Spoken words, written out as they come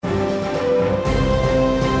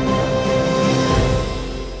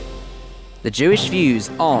The Jewish Views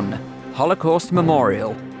on Holocaust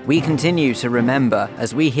Memorial. We continue to remember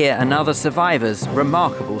as we hear another survivor's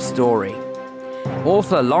remarkable story.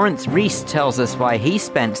 Author Laurence Rees tells us why he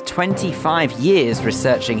spent 25 years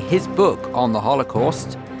researching his book on the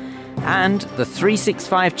Holocaust, and the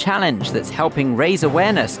 365 challenge that's helping raise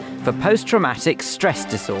awareness for post-traumatic stress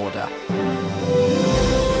disorder.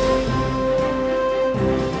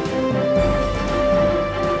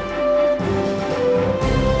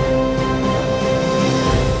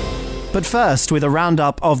 But first, with a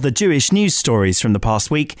roundup of the Jewish news stories from the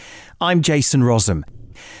past week, I'm Jason Rossum.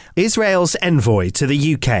 Israel's envoy to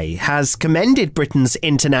the UK has commended Britain's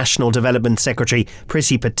International Development Secretary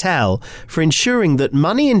Priti Patel for ensuring that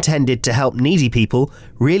money intended to help needy people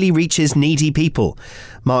really reaches needy people.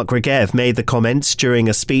 Mark Regev made the comments during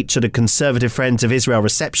a speech at a Conservative Friends of Israel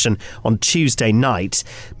reception on Tuesday night.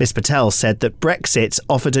 Ms Patel said that Brexit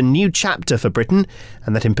offered a new chapter for Britain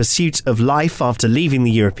and that in pursuit of life after leaving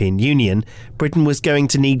the European Union, Britain was going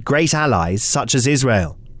to need great allies such as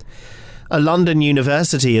Israel. A London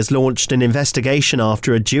university has launched an investigation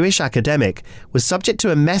after a Jewish academic was subject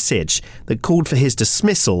to a message that called for his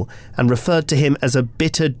dismissal and referred to him as a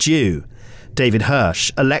bitter Jew. David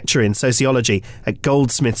Hirsch, a lecturer in sociology at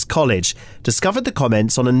Goldsmiths College, discovered the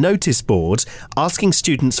comments on a notice board asking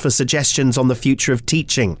students for suggestions on the future of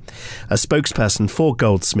teaching. A spokesperson for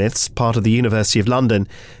Goldsmiths, part of the University of London,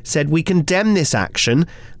 said, "We condemn this action.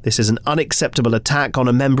 This is an unacceptable attack on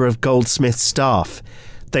a member of Goldsmiths staff."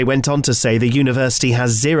 They went on to say the university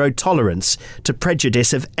has zero tolerance to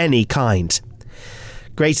prejudice of any kind.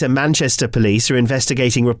 Greater Manchester Police are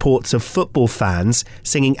investigating reports of football fans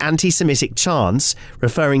singing anti-Semitic chants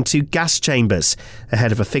referring to gas chambers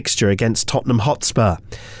ahead of a fixture against Tottenham Hotspur.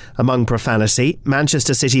 Among profanity,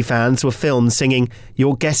 Manchester City fans were filmed singing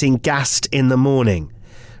 "You're getting gassed in the morning."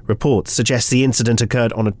 Reports suggest the incident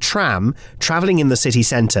occurred on a tram travelling in the city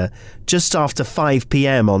centre just after 5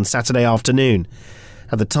 p.m. on Saturday afternoon.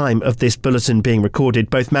 At the time of this bulletin being recorded,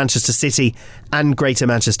 both Manchester City and Greater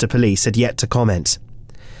Manchester Police had yet to comment.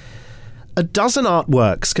 A dozen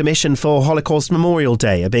artworks commissioned for Holocaust Memorial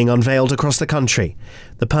Day are being unveiled across the country.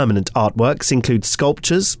 The permanent artworks include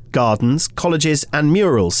sculptures, gardens, colleges and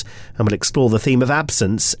murals, and will explore the theme of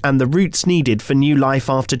absence and the routes needed for new life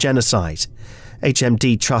after genocide.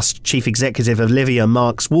 HMD Trust Chief Executive Olivia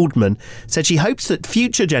Marks-Waldman said she hopes that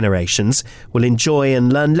future generations will enjoy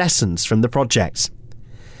and learn lessons from the project.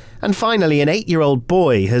 And finally, an 8-year-old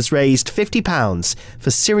boy has raised £50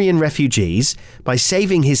 for Syrian refugees by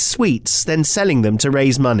saving his sweets, then selling them to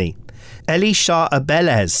raise money. Elisha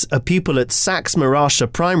Abelez, a pupil at Saks Marasha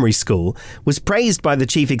Primary School, was praised by the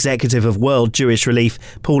Chief Executive of World Jewish Relief,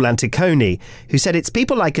 Paul Anticoni, who said it's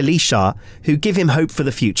people like Elisha who give him hope for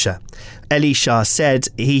the future. Elisha said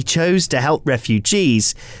he chose to help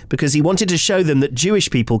refugees because he wanted to show them that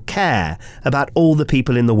Jewish people care about all the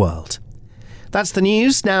people in the world. That's the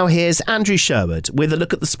news. Now here's Andrew Sherwood with a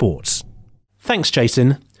look at the sports. Thanks,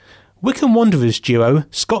 Jason. Wycombe Wanderers duo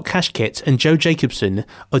Scott Cashkett and Joe Jacobson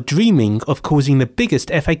are dreaming of causing the biggest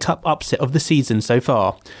FA Cup upset of the season so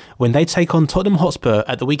far when they take on Tottenham Hotspur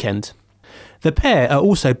at the weekend. The pair are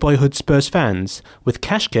also boyhood Spurs fans, with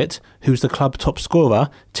Cashkett, who's the club top scorer,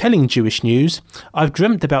 telling Jewish News, "I've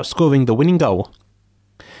dreamt about scoring the winning goal."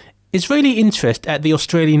 Israeli interest at the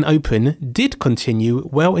Australian Open did continue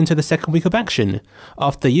well into the second week of action,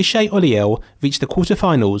 after Yishai Oliel reached the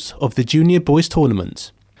quarter-finals of the junior boys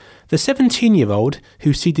tournament. The 17-year-old,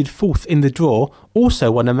 who seeded fourth in the draw,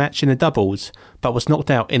 also won a match in the doubles, but was knocked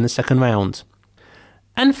out in the second round.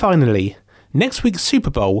 And finally, next week's Super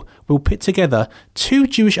Bowl will pit together two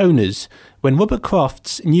Jewish owners when Robert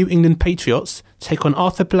Kraft's New England Patriots take on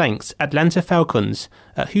Arthur Blank's Atlanta Falcons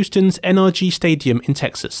at Houston's NRG Stadium in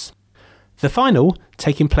Texas. The final,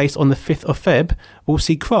 taking place on the 5th of Feb, will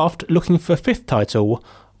see Kraft looking for a fifth title,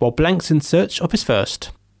 while Blank's in search of his first.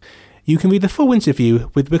 You can read the full interview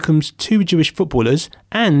with Wycombe's two Jewish footballers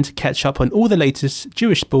and catch up on all the latest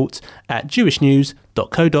Jewish sports at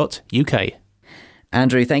jewishnews.co.uk.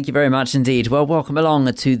 Andrew, thank you very much indeed. Well, welcome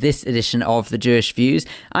along to this edition of The Jewish Views.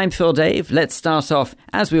 I'm Phil Dave. Let's start off,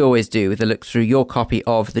 as we always do, with a look through your copy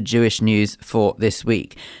of the Jewish News for this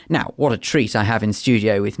week. Now, what a treat I have in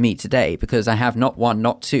studio with me today, because I have not one,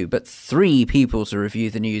 not two, but three people to review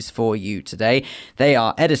the news for you today. They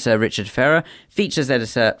are editor Richard Ferrer, features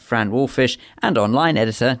editor Fran Wolfish, and online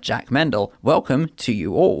editor Jack Mendel. Welcome to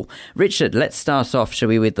you all. Richard, let's start off, shall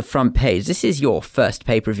we, with the front page. This is your first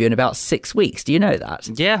paper review in about 6 weeks. Do you know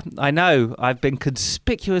that? Yeah, I know. I've been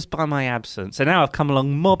conspicuous by my absence. And now I've come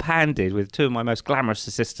along mob-handed with two of my most glamorous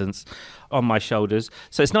assistants on my shoulders.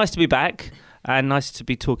 So it's nice to be back. And nice to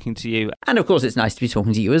be talking to you. And of course, it's nice to be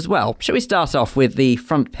talking to you as well. Shall we start off with the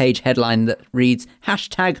front page headline that reads,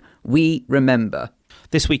 #WeRemember?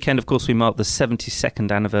 This weekend, of course, we mark the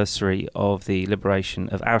 72nd anniversary of the liberation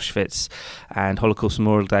of Auschwitz and Holocaust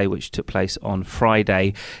Memorial Day, which took place on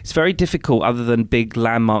Friday. It's very difficult, other than big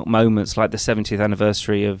landmark moments like the 70th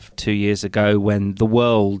anniversary of 2 years ago when the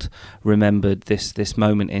world remembered this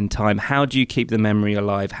moment in time. How do you keep the memory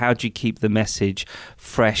alive? How do you keep the message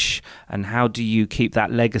fresh? And how do you keep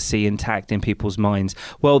that legacy intact in people's minds?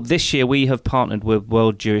 Well, this year we have partnered with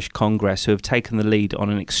World Jewish Congress, who have taken the lead on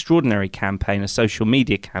an extraordinary campaign, a social media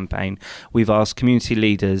campaign. We've asked community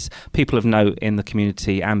leaders, people of note in the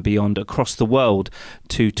community and beyond across the world,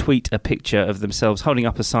 to tweet a picture of themselves holding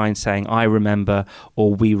up a sign saying, "I remember"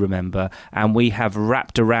 or "We remember." And we have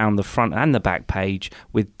wrapped around the front and the back page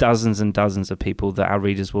with dozens and dozens of people that our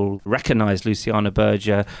readers will recognise. Luciana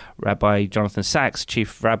Berger, Rabbi Jonathan Sachs,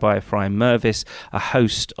 Chief Rabbi Ephraim Mervis, a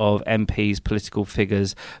host of MPs, political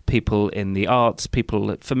figures, people in the arts,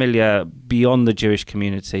 people familiar beyond the Jewish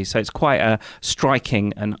community. So it's quite a striking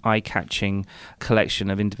and eye-catching collection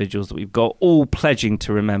of individuals that we've got, all pledging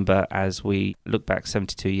to remember as we look back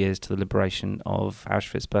 72 years to the liberation of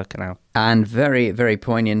Auschwitz-Birkenau. And very, very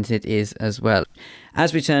poignant it is as well.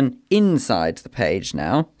 As we turn inside the page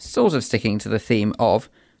now, sort of sticking to the theme of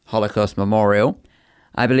Holocaust Memorial,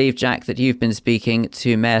 I believe, Jack, that you've been speaking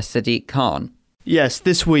to Mayor Sadiq Khan. Yes,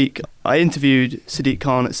 this week I interviewed Sadiq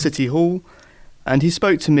Khan at City Hall, and he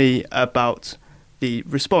spoke to me about the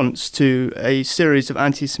response to a series of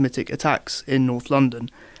anti-Semitic attacks in North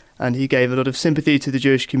London. And he gave a lot of sympathy to the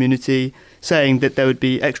Jewish community, saying that there would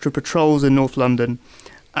be extra patrols in North London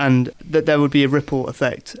and that there would be a ripple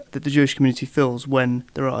effect that the Jewish community feels when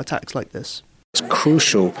there are attacks like this. It's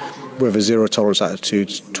crucial with a zero-tolerance attitude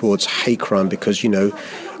towards hate crime because,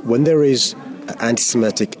 when there is an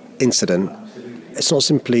anti-Semitic incident, it's not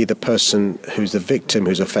simply the person who's the victim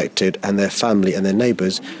who's affected and their family and their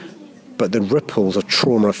neighbours, but the ripples of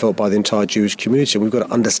trauma are felt by the entire Jewish community. We've got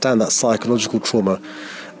to understand that psychological trauma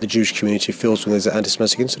the Jewish community feels when there's an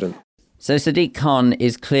anti-Semitic incident. So Sadiq Khan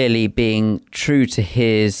is clearly being true to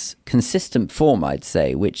his consistent form, I'd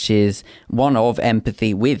say, which is one of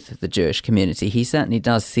empathy with the Jewish community. He certainly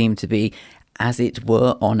does seem to be, as it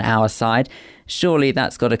were, on our side. Surely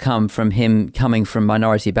that's got to come from him coming from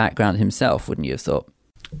minority background himself, wouldn't you have thought?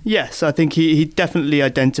 Yes, I think he definitely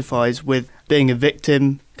identifies with being a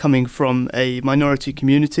victim coming from a minority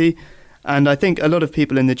community. And I think a lot of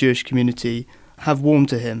people in the Jewish community have warmed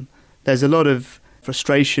to him. There's a lot of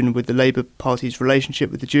frustration with the Labour Party's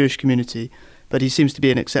relationship with the Jewish community, but he seems to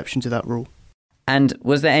be an exception to that rule. And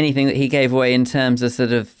was there anything that he gave away in terms of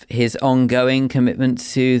sort of his ongoing commitment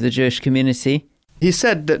to the Jewish community? He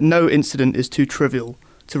said that no incident is too trivial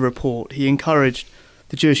to report. He encouraged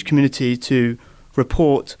the Jewish community to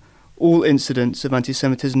report all incidents of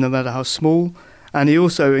anti-Semitism, no matter how small. And he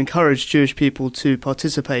also encouraged Jewish people to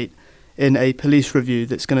participate in a police review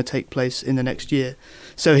that's going to take place in the next year.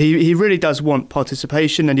 So he really does want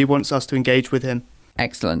participation, and he wants us to engage with him.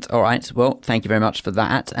 Excellent. All right. Well, thank you very much for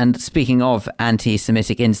that. And speaking of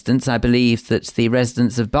anti-Semitic incidents, I believe that the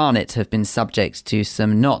residents of Barnet have been subject to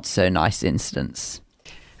some not so nice incidents.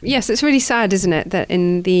 Yes, it's really sad, isn't it, that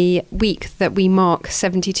in the week that we mark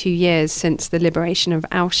 72 years since the liberation of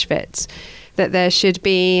Auschwitz, that there should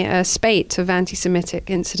be a spate of anti-Semitic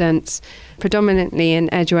incidents, predominantly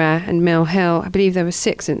in Edgware and Mill Hill. I believe there were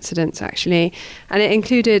 6 incidents, actually. And it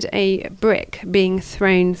included a brick being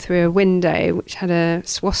thrown through a window, which had a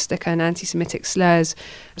swastika and anti-Semitic slurs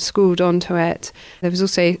scrawled onto it. There was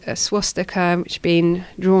also a swastika which had been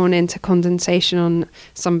drawn into condensation on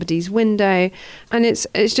somebody's window. And it's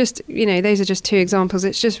just, those are just 2 examples.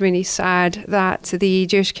 It's just really sad that the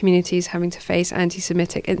Jewish community is having to face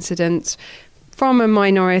anti-Semitic incidents from a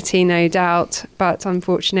minority, no doubt, but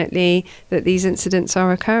unfortunately that these incidents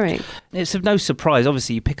are occurring. It's of no surprise.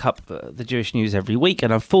 Obviously, you pick up the Jewish news every week,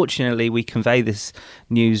 and unfortunately we convey this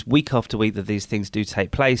news week after week that these things do take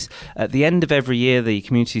place. At the end of every year, the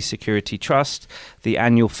Community Security Trust, the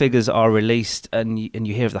annual figures are released, and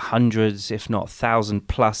you hear of the hundreds, if not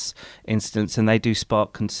 1,000+ incidents, and they do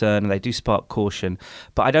spark concern and they do spark caution.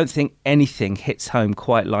 But I don't think anything hits home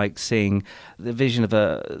quite like seeing the vision of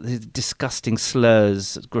the disgusting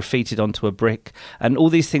slurs graffitied onto a brick, and all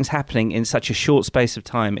these things happening in such a short space of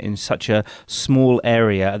time, in such a small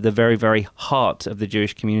area at the very, very heart of the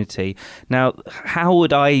Jewish community. Now, how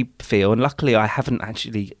would I feel? And luckily I haven't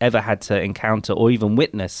actually ever had to encounter or even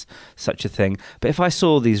witness such a thing. But if I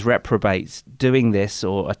saw these reprobates doing this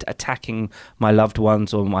or attacking my loved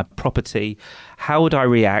ones or my property, how would I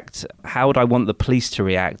react? How would I want the police to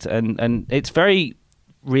react? And it's very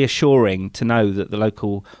reassuring to know that the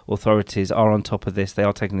local authorities are on top of this. They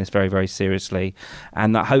are taking this very, very seriously,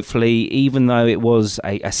 and that hopefully, even though it was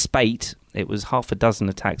a spate, it was half a dozen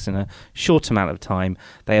attacks in a short amount of time,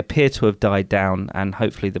 they appear to have died down, and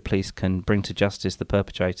hopefully the police can bring to justice the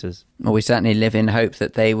perpetrators. Well, we certainly live in hope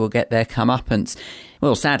that they will get their comeuppance.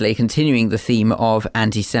 Well, sadly, continuing the theme of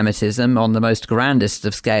anti-Semitism on the most grandest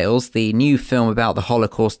of scales, the new film about the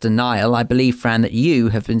Holocaust denial, I believe, Fran, that you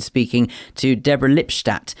have been speaking to Deborah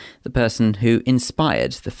Lipstadt, the person who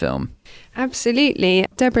inspired the film. Absolutely.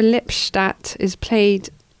 Deborah Lipstadt is played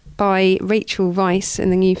by Rachel Weisz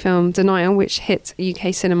in the new film Denial, which hit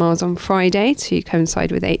UK cinemas on Friday to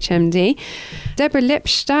coincide with HMD. Deborah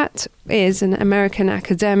Lipstadt is an American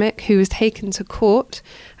academic who was taken to court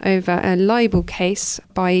over a libel case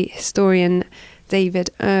by historian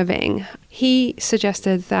David Irving. He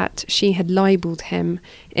suggested that she had libelled him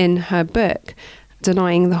in her book,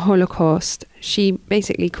 Denying the Holocaust. She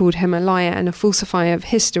basically called him a liar and a falsifier of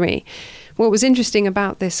history. What was interesting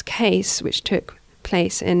about this case, which took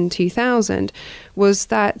place in 2000, was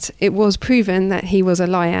that it was proven that he was a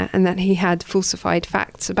liar and that he had falsified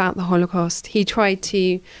facts about the Holocaust. He tried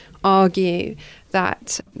to argue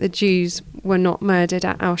that the Jews were not murdered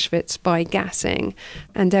at Auschwitz by gassing,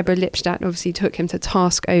 and Deborah Lipstadt obviously took him to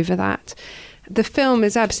task over that. The film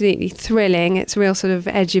is absolutely thrilling. It's real sort of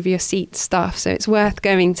edge of your seat stuff, so it's worth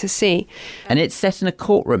going to see. And it's set in a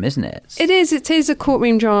courtroom, isn't it? It is a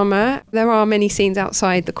courtroom drama. There are many scenes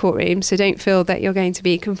outside the courtroom, so don't feel that you're going to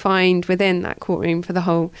be confined within that courtroom for the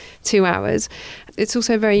whole 2 hours. It's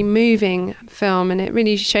also a very moving film, and it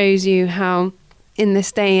really shows you how, in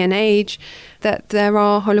this day and age, that there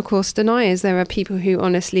are Holocaust deniers. There are people who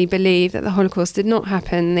honestly believe that the Holocaust did not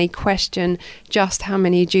happen. They question just how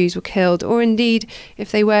many Jews were killed, or indeed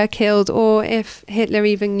if they were killed, or if Hitler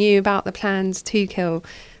even knew about the plans to kill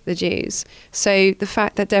the Jews. So the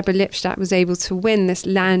fact that Deborah Lipstadt was able to win this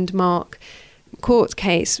landmark court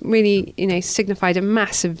case really, signified a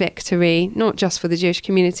massive victory, not just for the Jewish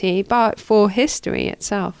community, but for history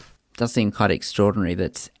itself. It does seem quite extraordinary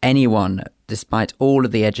that anyone, despite all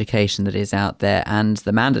of the education that is out there and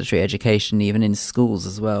the mandatory education even in schools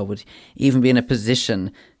as well, would even be in a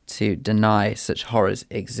position to deny such horrors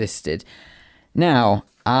existed. Now,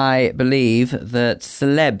 I believe that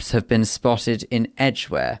celebs have been spotted in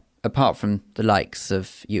Edgware, apart from the likes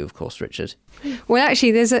of you, of course, Richard. Well,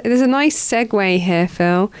 actually, there's a nice segue here,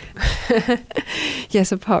 Phil.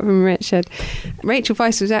 Yes, apart from Richard. Rachel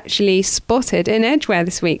Weisz was actually spotted in Edgware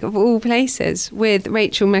this week, of all places, with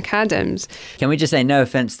Rachel McAdams. Can we just say no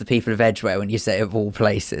offence to the people of Edgware when you say of all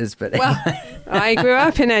places? But well, I grew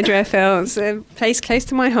up in Edgware, Phil. It's a place close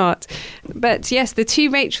to my heart. But yes, the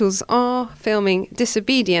two Rachels are filming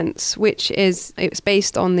Disobedience, it's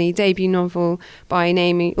based on the debut novel by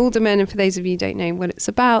Naomi Alderman. And for those of you who don't know what it's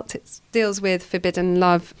about, it deals with forbidden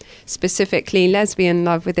love, specifically lesbian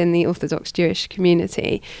love within the Orthodox Jewish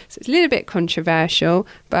community. So it's a little bit controversial,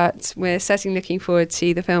 but we're certainly looking forward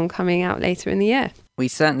to the film coming out later in the year. We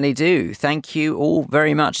certainly do. Thank you all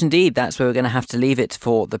very much indeed. That's where we're going to have to leave it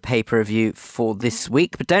for the paper review for this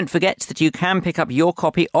week. But don't forget that you can pick up your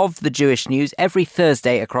copy of the Jewish News every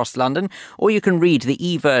Thursday across London, or you can read the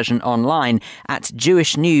e-version online at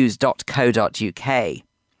jewishnews.co.uk.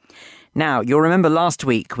 Now, you'll remember last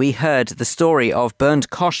week we heard the story of Bernd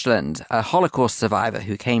Koshland, a Holocaust survivor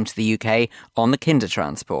who came to the UK on the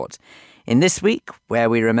Kindertransport. In this week, where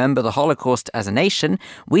we remember the Holocaust as a nation,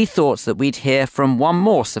 we thought that we'd hear from one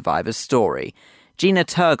more survivor's story. Gena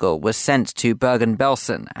Turgel was sent to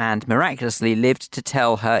Bergen-Belsen and miraculously lived to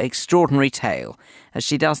tell her extraordinary tale, as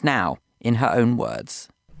she does now, in her own words.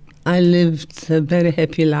 I lived a very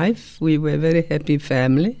happy life. We were a very happy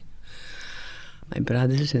family. My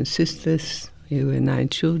brothers and sisters, we were 9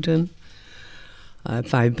 children.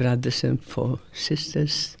 5 brothers and 4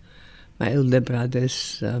 sisters. My older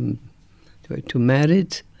brothers were 2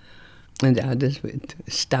 married, and the others were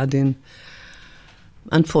studying.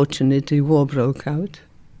 Unfortunately, war broke out,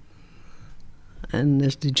 and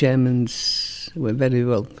as the Germans were very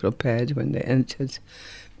well prepared when they entered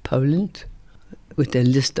Poland with a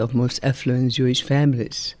list of most affluent Jewish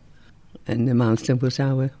families, and amongst them was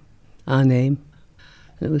our name.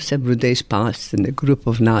 There were several days passed, and a group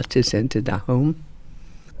of Nazis entered our home,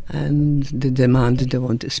 and they demanded they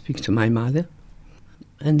want to speak to my mother.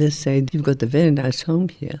 And they said, "You've got a very nice home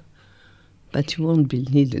here, but you won't be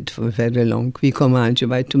needed for very long. We command you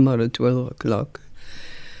by tomorrow, 12 o'clock.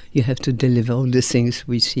 You have to deliver all the things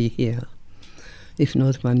we see here. If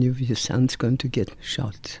not, one of your sons is going to get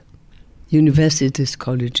shot." Universities,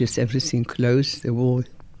 colleges, everything closed. The war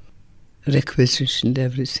requisitioned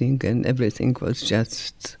everything, and everything was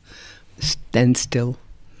just standstill.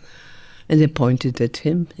 And they pointed at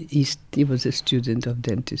him. He was a student of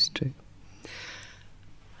dentistry.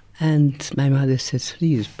 And my mother said,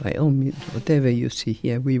 please, by all means, whatever you see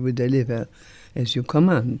here, we will deliver as you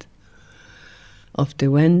command. Off they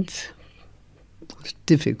went. It was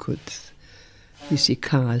difficult. You see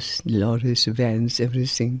cars, lorries, vans,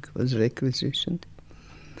 everything was requisitioned.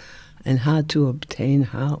 And how to obtain,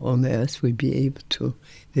 how on earth we be able to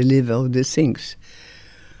deliver all the things,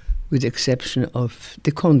 with the exception of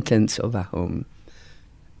the contents of our home.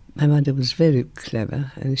 My mother was very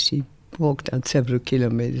clever, and she walked out several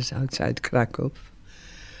kilometers outside Krakow,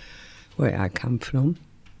 where I come from,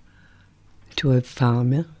 to a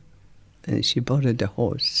farmer, and she borrowed a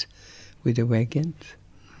horse with a wagon.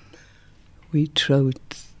 We trod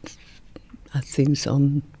our things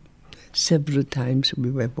on several times.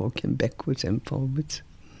 We were walking backwards and forwards.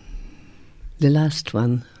 The last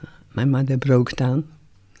one, my mother broke down.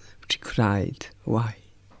 She cried. Why?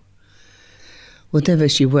 Whatever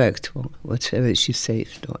she worked for, whatever she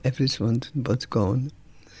saved, or everyone was gone.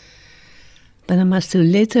 But I must say,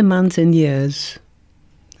 later months and years,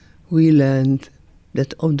 we learned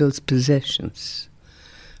that all those possessions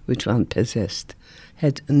which one possessed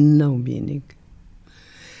had no meaning.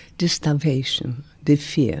 The starvation, the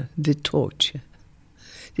fear, the torture,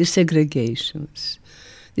 the segregations,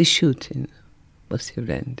 the shooting was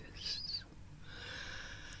horrendous.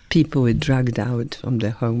 People were dragged out from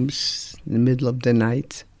their homes in the middle of the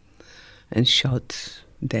night and shot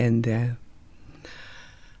there and there.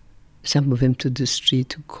 Some of them to the street,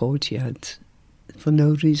 to courtyard, for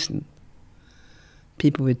no reason.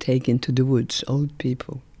 People were taken to the woods, old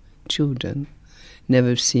people, children,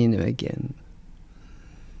 never seen them again.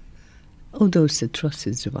 All those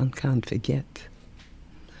atrocities one can't forget.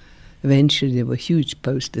 Eventually there were huge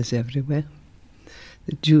posters everywhere.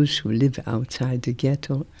 The Jews who live outside the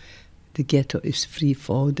ghetto is free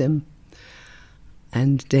for them,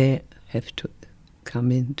 and they have to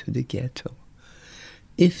come into the ghetto.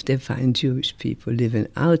 If they find Jewish people living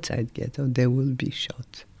outside ghetto, they will be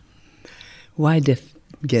shot. Why the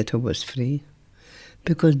ghetto was free?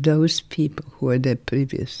 Because those people who were there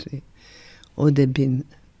previously, or they've been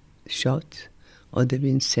shot, or they've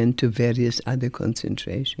been sent to various other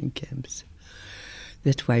concentration camps.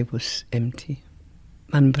 That's why it was empty.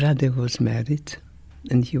 My brother was married,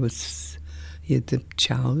 and he had a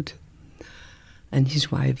child, and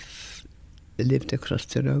his wife lived across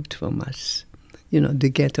the road from us. You know, the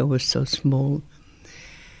ghetto was so small.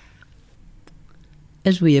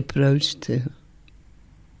 As we approached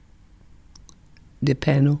the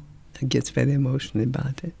panel, I get very emotional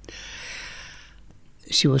about it,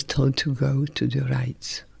 she was told to go to the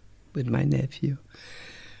right with my nephew,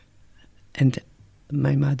 and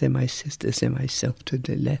my mother, my sisters, and myself to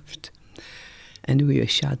the left. And we were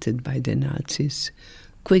shouted by the Nazis,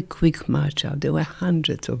 quick march out. There were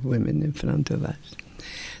hundreds of women in front of us.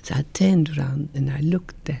 So I turned around and I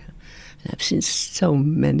looked there, and I've seen so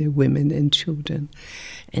many women and children,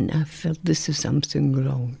 and I felt this is something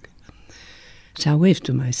wrong. So I waved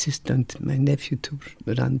to my sister and my nephew to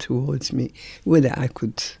run towards me, whether I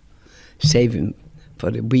could save him for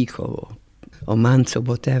a week or months or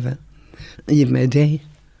whatever. Even a day.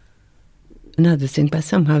 Another thing, but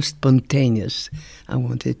somehow spontaneous, I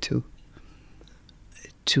wanted to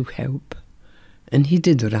help. And he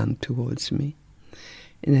did run towards me.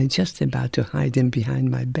 And I just about to hide him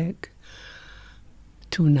behind my back.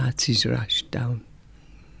 Two Nazis rushed down.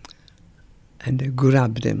 And they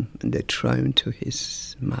grabbed him and they threw him to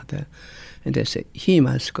his mother. And they said, he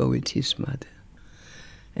must go with his mother.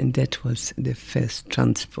 And that was the first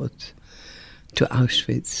transport to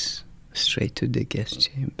Auschwitz, straight to the gas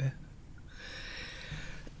chamber.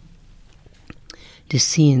 The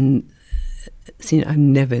scene I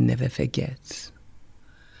never forget.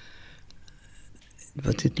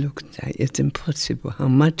 What it looked like. It's impossible. How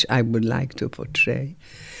much I would like to portray,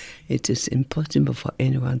 it is impossible for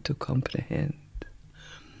anyone to comprehend.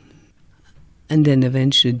 And then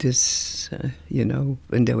eventually this,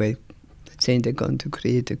 when they were saying they're going to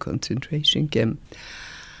create a concentration camp,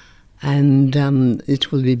 and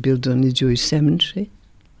it will be built on a Jewish cemetery.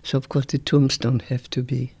 So of course the tombstones have to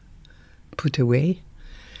be put away.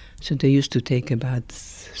 So they used to take about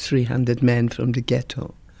 300 men from the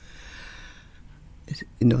ghetto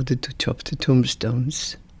in order to chop the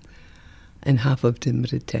tombstones. And half of them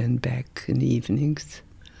returned back in the evenings.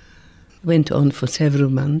 Went on for several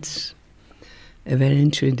months.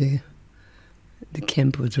 Eventually the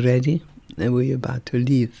camp was ready and we were about to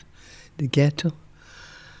leave the ghetto.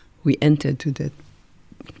 We entered to that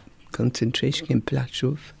concentration camp,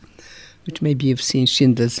 Plaszow, which maybe you've seen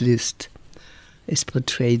Schindler's List, is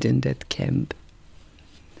portrayed in that camp.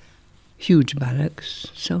 huge barracks,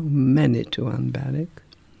 so many to one barrack.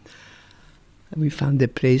 We found a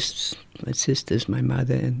place, my sisters, my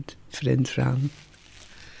mother and friends round.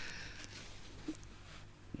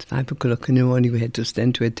 At 5 o'clock in the morning we had to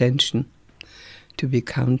stand to attention to be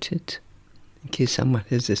counted in case someone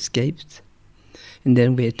has escaped. And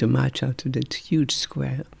then we had to march out to that huge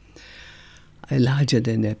square, larger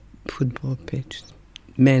than a football pitch,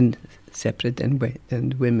 men separate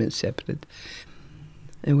and women separate.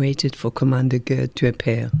 I waited for Commander Gerd to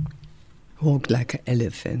appear, walked like an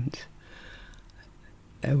elephant,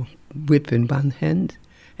 a whip in one hand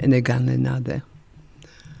and a gun in another,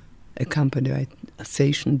 accompanied by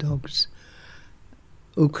Alsatian dogs,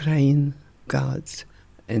 Ukraine guards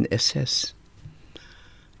and SS.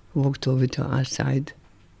 Walked over to our side,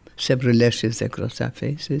 several lashes across our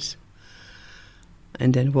faces,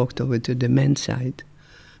 and then walked over to the men's side.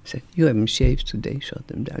 Said, "You haven't shaved today," shot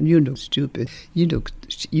them down. "You look stupid.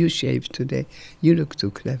 You shaved today. You look too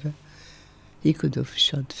clever." He could have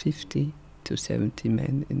shot 50 to 70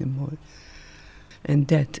 men in the morning. And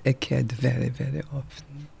that occurred very, very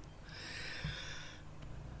often.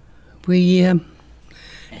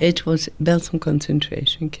 It was Belsen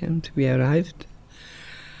concentration camp. We arrived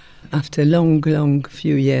after a long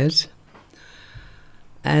few years.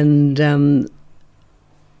 And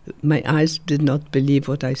my eyes did not believe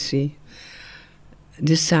what I see.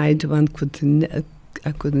 This side I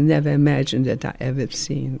could never imagine that I ever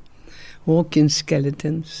seen. Walking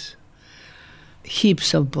skeletons,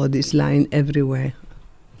 heaps of bodies lying everywhere.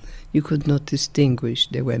 You could not distinguish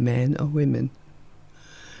they were men or women.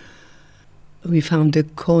 We found a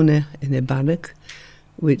corner in a barrack,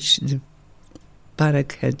 which the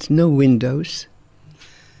barrack had no windows.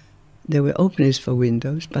 There were openings for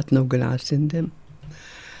windows, but no glass in them.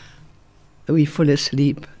 We fell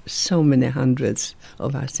asleep, so many hundreds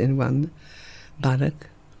of us in one barrack.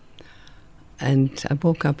 And I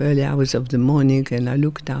woke up early hours of the morning and I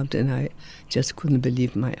looked out and I just couldn't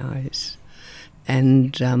believe my eyes.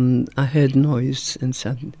 And I heard noise and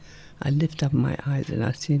suddenly I lifted up my eyes and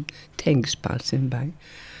I seen tanks passing by.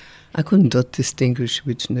 I could not distinguish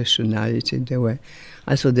which nationality they were.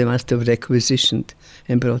 I thought they must have requisitioned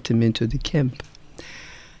and brought them into the camp.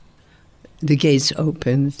 The gates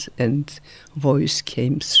opened and voice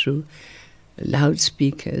came through,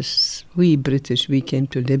 loudspeakers. "We British, we came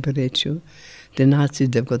to liberate you. The Nazis,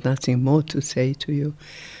 they've got nothing more to say to you.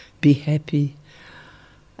 Be happy."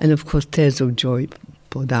 And of course tears of joy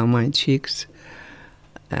poured down my cheeks.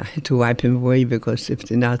 I had to wipe them away because if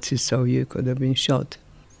the Nazis saw you, you could have been shot.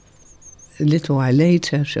 A little while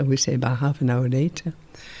later, shall we say about half an hour later,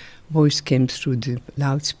 voice came through the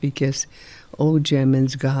loudspeakers. All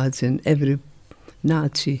Germans, guards and every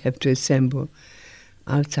Nazi have to assemble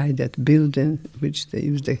outside that building, which they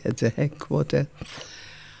used as a headquarters.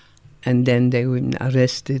 And then they were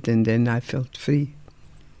arrested and then I felt free.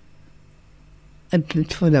 And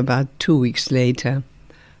for about 2 weeks later,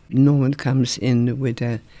 Norman comes in with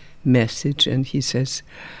a message and he says,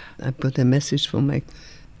 "I put a message for my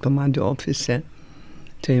commander officer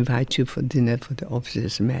to invite you for dinner for the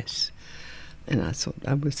officers' mess." And I thought,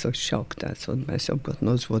 I was so shocked. I thought myself, God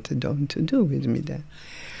knows what they're going to do with me there.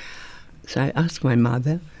 So I asked my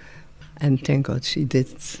mother, and thank God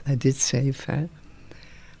I did save her.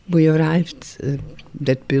 We arrived at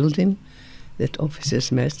that building, that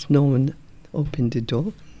officers' mess. No one opened the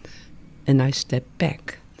door, and I stepped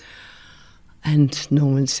back. And no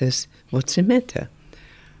one says, "What's the matter?"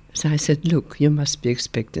 So I said, "Look, you must be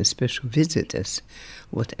expecting special visitors.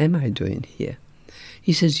 What am I doing here?"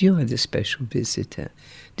 He says, "You are the special visitor.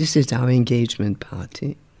 This is our engagement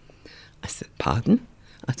party." I said, "Pardon?"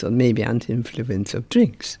 I thought maybe under influence of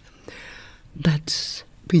drinks. But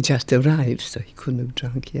we just arrived, so he couldn't have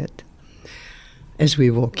drunk yet. As we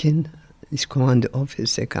walk in, this commander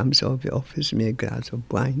officer comes over, offers me a glass of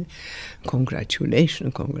wine.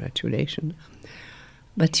 Congratulations, congratulations.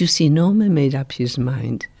 But you see, Norman made up his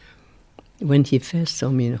mind when he first saw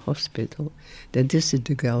me in hospital that this is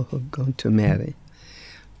the girl who's going to marry.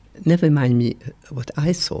 Never mind me what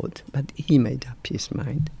I thought, but he made up his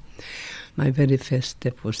mind. My very first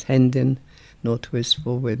step was Hendon,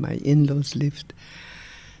 Northwestford, where my in-laws lived.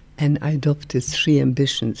 And I adopted 3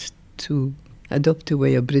 ambitions: to adopt a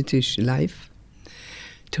way of British life,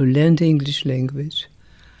 to learn the English language,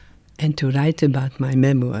 and to write about my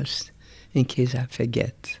memoirs in case I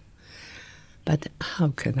forget. But how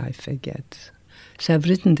can I forget? So I've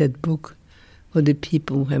written that book for the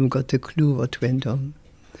people who haven't got a clue what went on.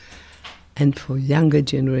 And for younger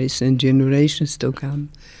generations to come,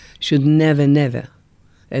 should never, never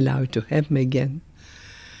allow it to happen again.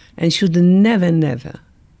 And should never, never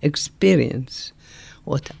experience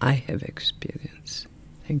what I have experienced.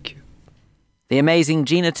 Thank you. The amazing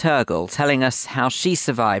Gena Turgel telling us how she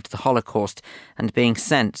survived the Holocaust and being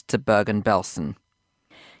sent to Bergen-Belsen.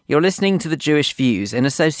 You're listening to The Jewish Views in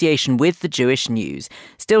association with The Jewish News.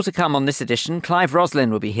 Still to come on this edition, Clive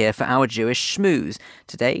Roslin will be here for our Jewish Schmooze.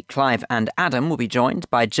 Today, Clive and Adam will be joined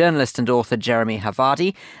by journalist and author Jeremy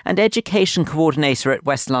Havardi and education coordinator at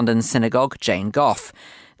West London Synagogue, Jane Goff.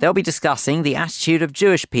 They'll be discussing the attitude of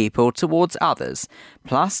Jewish people towards others.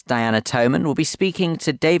 Plus, Diana Toman will be speaking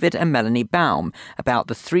to David and Melanie Baum about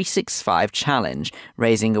the 365 Challenge,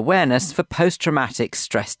 raising awareness for post-traumatic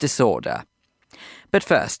stress disorder. But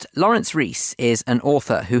first, Laurence Rees is an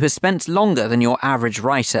author who has spent longer than your average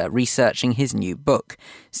writer researching his new book,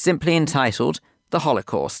 simply entitled The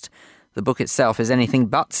Holocaust. The book itself is anything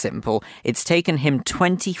but simple. It's taken him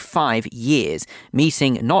 25 years,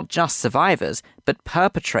 meeting not just survivors, but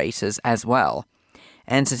perpetrators as well.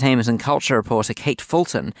 Entertainment and culture reporter Kate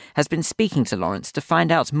Fulton has been speaking to Laurence to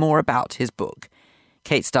find out more about his book.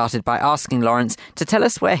 Kate started by asking Laurence to tell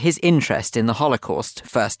us where his interest in the Holocaust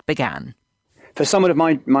first began. For someone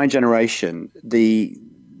of my generation, the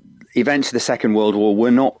events of the Second World War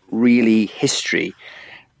were not really history.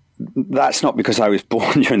 That's not because I was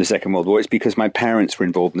born during the Second World War. It's because my parents were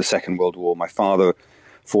involved in the Second World War. My father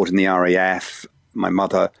fought in the RAF. My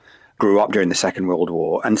mother grew up during the Second World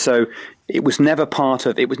War. And so it was never part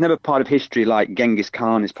of history like Genghis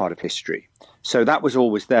Khan is part of history. So that was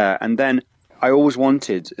always there. And then I always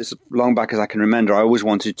wanted, as long back as I can remember, I always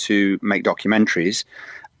wanted to make documentaries.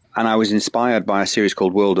 And I was inspired by a series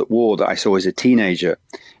called World at War that I saw as a teenager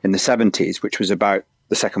in the 70s, which was about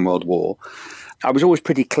the Second World War. I was always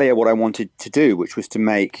pretty clear what I wanted to do, which was to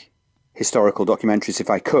make historical documentaries if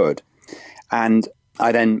I could. And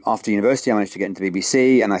I then, after university, I managed to get into the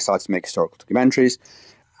BBC and I started to make historical documentaries.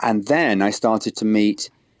 And then I started to meet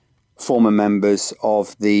former members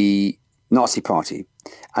of the Nazi Party.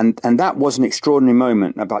 And that was an extraordinary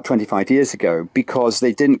moment about 25 years ago because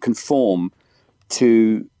they didn't conform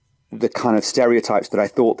to the kind of stereotypes that I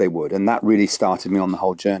thought they would. And that really started me on the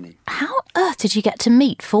whole journey. How on earth did you get to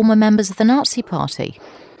meet former members of the Nazi Party?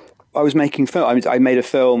 I was making film. I made a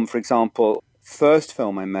film, for example. First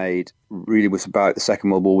film I made really was about the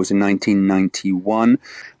Second World War was in 1991. It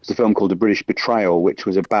was a film called The British Betrayal, which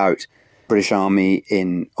was about British Army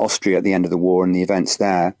in Austria at the end of the war and the events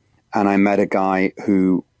there. And I met a guy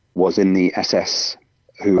who was in the SS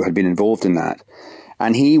who had been involved in that.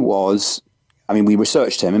 And he was... we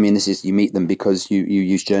researched him. You meet them because you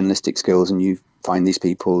use journalistic skills and you find these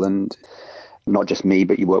people, and not just me,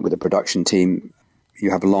 but you work with a production team. You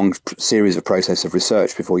have a long series of process of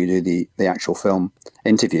research before you do the actual film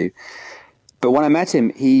interview. But when I met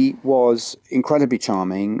him, he was incredibly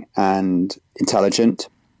charming and intelligent,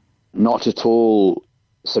 not at all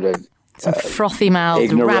sort of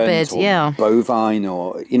frothy-mouthed, rabid, or bovine,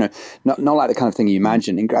 or not like the kind of thing you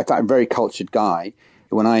imagine. In fact, a very cultured guy.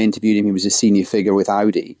 When I interviewed him, he was a senior figure with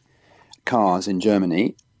Audi cars in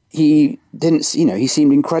Germany. He didn't, he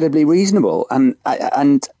seemed incredibly reasonable. And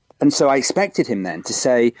so I expected him then to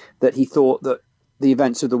say that he thought that the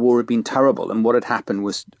events of the war had been terrible and what had happened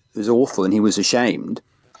was awful and he was ashamed.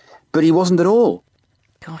 But he wasn't at all.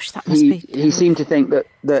 Gosh, that must be... He seemed to think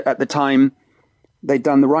that at the time they'd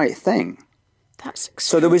done the right thing. That's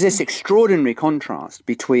so there was this extraordinary contrast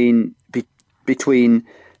between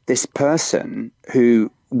this person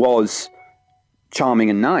who was charming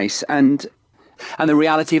and nice and the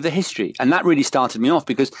reality of the history. And that really started me off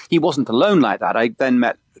because he wasn't alone like that. I then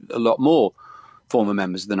met a lot more former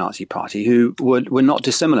members of the Nazi Party who were not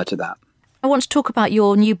dissimilar to that. I want to talk about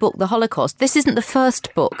your new book, The Holocaust. This isn't the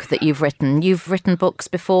first book that you've written. You've written books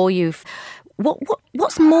before.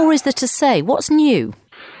 What's more is there to say? What's new?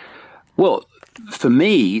 Well, for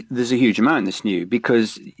me, there's a huge amount that's new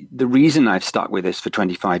because the reason I've stuck with this for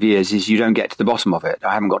 25 years is you don't get to the bottom of it.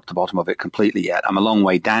 I haven't got to the bottom of it completely yet. I'm a long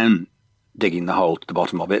way down digging the hole to the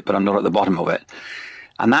bottom of it, but I'm not at the bottom of it.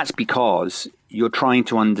 And that's because you're trying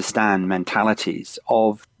to understand mentalities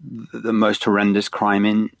of the most horrendous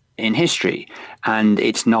crime in history. And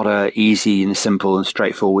it's not an easy and simple and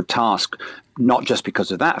straightforward task, not just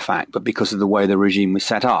because of that fact, but because of the way the regime was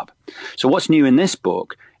set up. So what's new in this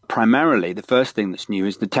book? Primarily, the first thing that's new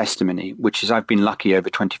is the testimony, which is I've been lucky over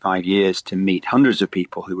 25 years to meet hundreds of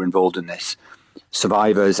people who were involved in this,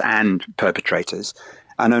 survivors and perpetrators.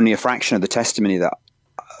 And only a fraction of the testimony that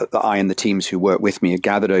I and the teams who work with me have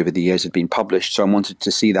gathered over the years had been published. So I wanted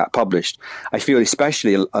to see that published. I feel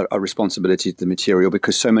especially a responsibility to the material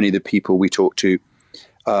because so many of the people we talk to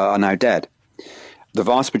are now dead. The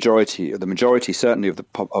vast majority, or the majority certainly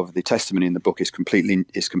of the testimony in the book is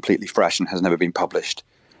completely fresh and has never been published.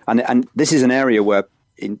 And this is an area where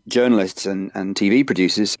journalists and TV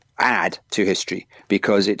producers add to history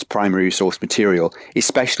because it's primary source material,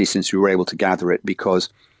 especially since we were able to gather it because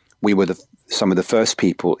we were some of the first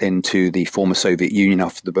people into the former Soviet Union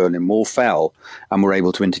after the Berlin Wall fell, and were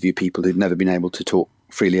able to interview people who'd never been able to talk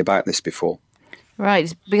freely about this before.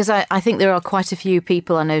 Right, because I think there are quite a few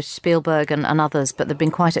people, I know Spielberg and others, but there've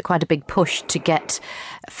been quite a big push to get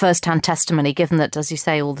first-hand testimony, given that, as you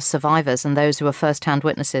say, all the survivors and those who are first-hand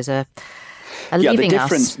witnesses are leaving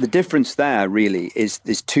us. The difference there really is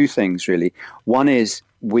there's two things really. One is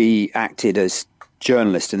we acted as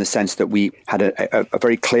journalists in the sense that we had a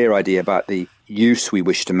very clear idea about the use we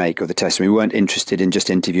wished to make of the testimony. We weren't interested in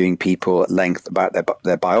just interviewing people at length about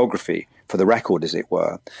their biography for the record, as it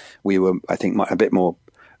were. We were, I think, a bit more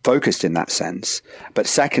focused in that sense. But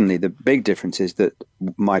secondly, the big difference is that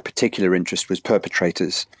my particular interest was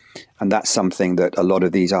perpetrators. And that's something that a lot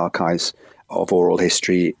of these archives of oral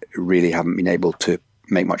history really haven't been able to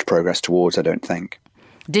make much progress towards, I don't think.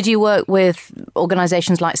 Did you work with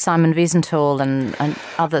organisations like Simon Wiesenthal and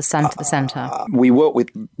others sent to the centre? We worked with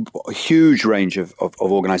a huge range of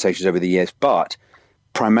organisations over the years, but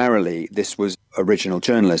primarily this was original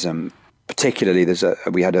journalism. Particularly,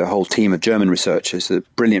 we had a whole team of German researchers, a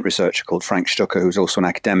brilliant researcher called Frank Stucker, who's also an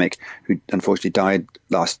academic, who unfortunately died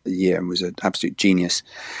last year and was an absolute genius.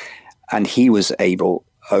 And he was able,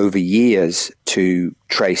 over years, to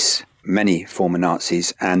trace many former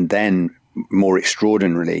Nazis and then, more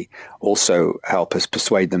extraordinarily, also help us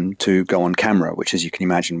persuade them to go on camera, which, as you can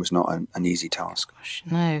imagine, was not an easy task. Gosh,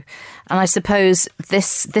 no. And I suppose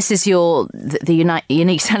this is the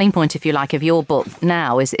unique selling point, if you like, of your book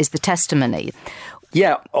now is the testimony.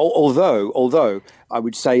 Yeah, although I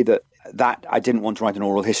would say that I didn't want to write an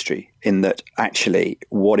oral history, in that actually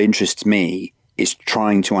what interests me is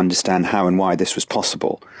trying to understand how and why this was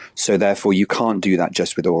possible. So therefore, you can't do that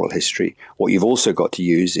just with oral history. What you've also got to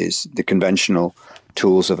use is the conventional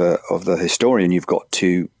tools of the historian. You've got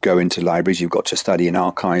to go into libraries, you've got to study in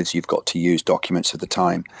archives, you've got to use documents of the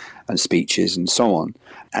time and speeches and so on.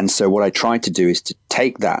 And so what I tried to do is to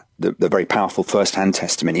take that, the very powerful first-hand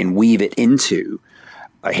testimony, and weave it into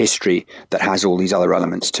a history that has all these other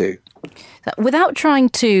elements too. Without trying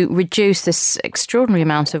to reduce this extraordinary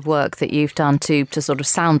amount of work that you've done to sort of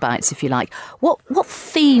sound bites, if you like, what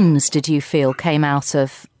themes did you feel came out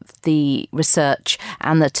of the research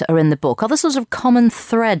and that are in the book? Are there sort of common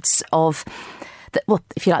threads of that, well,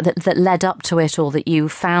 if you like, that led up to it, or that you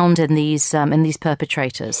found in these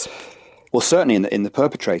perpetrators? Well, certainly in the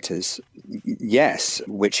perpetrators, yes,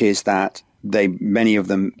 which is that many of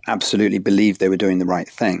them absolutely believed they were doing the right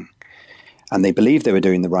thing. And they believed they were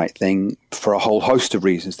doing the right thing for a whole host of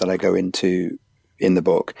reasons that I go into in the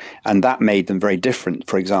book. And that made them very different,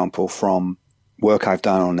 for example, from work I've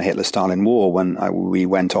done on the Hitler-Stalin War, when we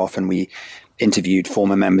went off and we interviewed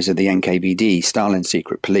former members of the NKVD, Stalin's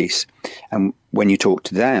secret police. And when you talk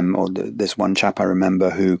to them, or there's one chap I remember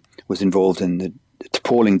who was involved in the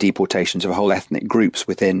appalling deportations of whole ethnic groups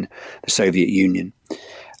within the Soviet Union,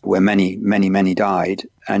 where many, many, many died.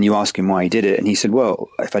 And you ask him why he did it, and he said, well,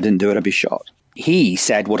 if I didn't do it, I'd be shot. He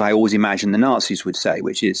said what I always imagined the Nazis would say,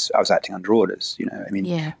 which is, I was acting under orders,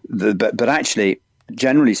 Yeah. But actually,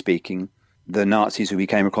 generally speaking, the Nazis who we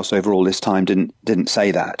came across over all this time didn't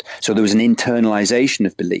say that. So there was an internalization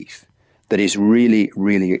of belief that is really,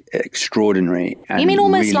 really extraordinary. And you mean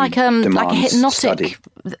almost really like a hypnotic study.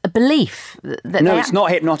 belief? No, it's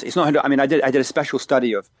not hypnotic. It's not. I mean, I did a special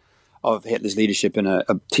study of Hitler's leadership in a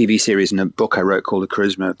TV series and a book I wrote called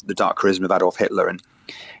The Dark Charisma of Adolf Hitler. And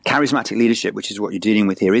charismatic leadership, which is what you're dealing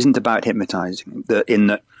with here, isn't about hypnotizing.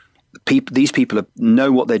 These people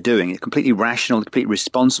know what they're doing. They're completely rational, they're completely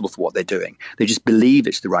responsible for what they're doing. They just believe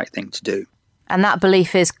it's the right thing to do. And that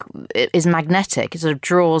belief is magnetic. It sort of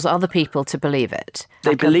draws other people to believe it.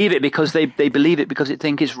 They believe it because they believe it because they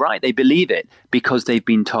think it's right. They believe it because they've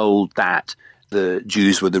been told that the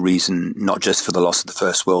Jews were the reason, not just for the loss of the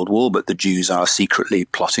First World War, but the Jews are secretly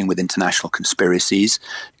plotting with international conspiracies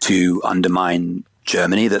to undermine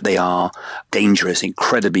Germany, that they are dangerous,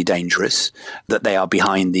 incredibly dangerous, that they are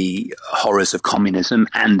behind the horrors of communism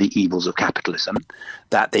and the evils of capitalism,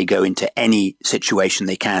 that they go into any situation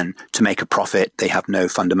they can to make a profit. They have no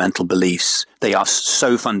fundamental beliefs. They are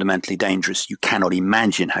so fundamentally dangerous, you cannot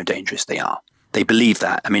imagine how dangerous they are. They believe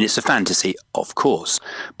that. I mean, it's a fantasy, of course,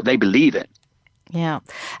 but they believe it. Yeah.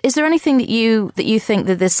 Is there anything that you think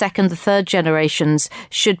that the second, the third generations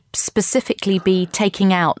should specifically be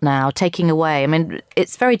taking away? I mean,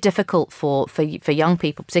 it's very difficult for young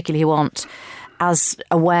people, particularly who aren't as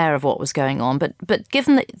aware of what was going on. But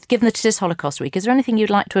given that it is Holocaust Week, is there anything you'd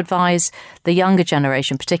like to advise the younger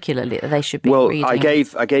generation, particularly, that they should be reading? Well, I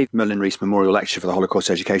gave Melanie Rees Memorial Lecture for the Holocaust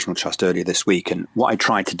Educational Trust earlier this week, and what I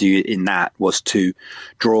tried to do in that was to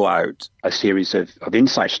draw out a series of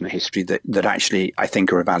insights from the history that actually I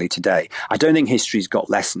think are of value today. I don't think history's got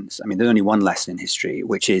lessons. I mean, there's only one lesson in history,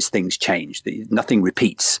 which is things change. Nothing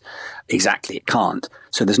repeats exactly. It can't.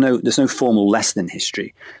 So there's no formal lesson in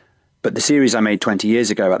history. But the series I made 20 years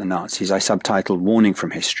ago about the Nazis, I subtitled Warning from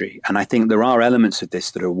History. And I think there are elements of this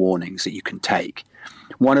that are warnings that you can take.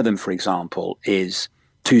 One of them, for example, is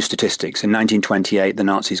two statistics. In 1928, the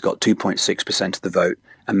Nazis got 2.6% of the vote,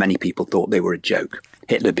 and many people thought they were a joke.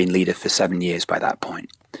 Hitler had been leader for 7 years by that point.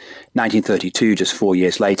 1932, just 4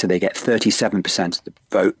 years later, they get 37% of the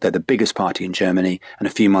vote. They're the biggest party in Germany, and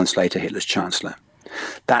a few months later, Hitler's chancellor.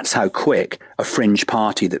 That's how quick a fringe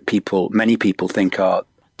party that many people think are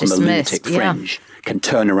on the lunatic fringe can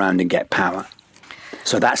turn around and get power.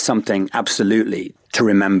 So that's something absolutely to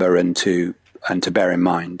remember and to bear in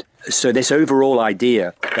mind. So this overall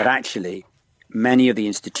idea that actually many of the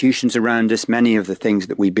institutions around us, many of the things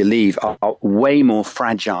that we believe are way more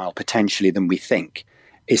fragile potentially than we think,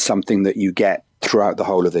 is something that you get throughout the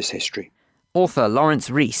whole of this history. Author Laurence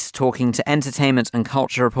Rees talking to entertainment and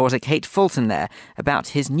culture reporter Kate Fulton there about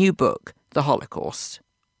his new book, The Holocaust.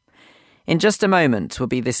 In just a moment will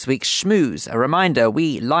be this week's Schmooze. A reminder,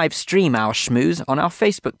 we live stream our Schmooze on our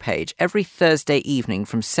Facebook page every Thursday evening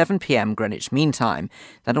from 7 p.m. Greenwich Mean Time.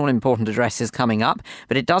 That all-important address is coming up,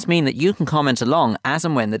 but it does mean that you can comment along as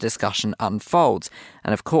and when the discussion unfolds.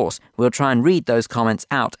 And of course, we'll try and read those comments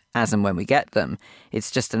out as and when we get them.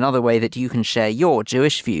 It's just another way that you can share your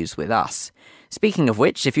Jewish views with us. Speaking of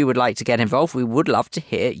which, if you would like to get involved, we would love to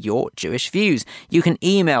hear your Jewish views. You can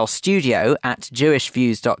email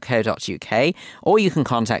studio@jewishviews.co.uk, or you can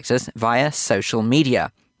contact us via social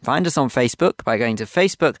media. Find us on Facebook by going to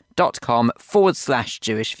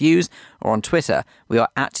facebook.com/Jewish Views, or on Twitter, we are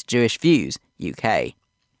 @JewishViewsUK.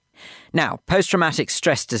 Now, post-traumatic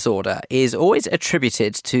stress disorder is always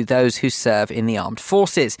attributed to those who serve in the armed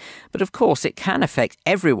forces, but of course it can affect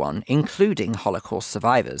everyone, including Holocaust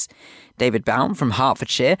survivors. David Baum from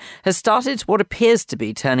Hertfordshire has started what appears to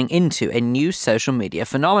be turning into a new social media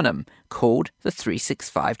phenomenon called the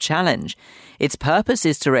 365 Challenge. Its purpose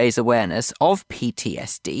is to raise awareness of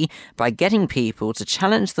PTSD by getting people to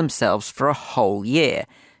challenge themselves for a whole year.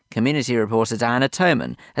 Community reporter Diana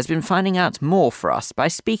Toman has been finding out more for us by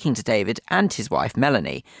speaking to David and his wife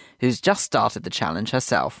Melanie, who's just started the challenge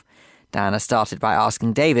herself. Diana started by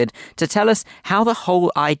asking David to tell us how the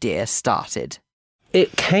whole idea started.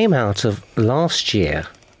 It came out of last year.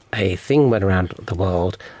 A thing went around the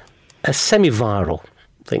world, a semi-viral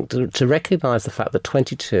thing, to recognise the fact that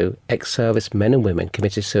 22 ex-service men and women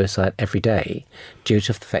committed suicide every day due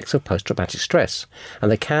to the effects of post-traumatic stress. And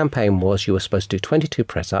the campaign was you were supposed to do 22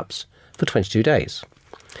 press-ups for 22 days.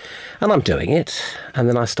 And I'm doing it. And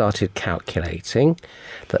then I started calculating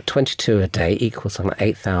that 22 a day equals something like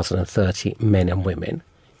 8,030 men and women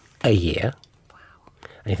a year.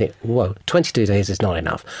 And you think, whoa, 22 days is not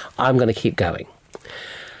enough. I'm going to keep going.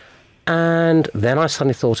 And then I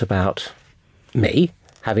suddenly thought about me,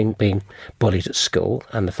 having been bullied at school,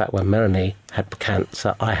 and the fact when Melanie had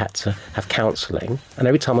cancer, I had to have counselling. And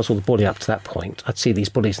every time I saw the bully up to that point, I'd see these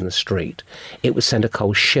bullies in the street. It would send a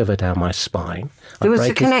cold shiver down my spine. There was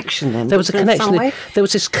a connection then? There was a connection. There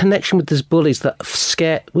was this connection with these bullies that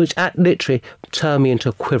which literally turned me into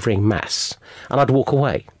a quivering mass. And I'd walk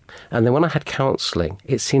away. And then when I had counselling,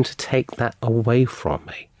 it seemed to take that away from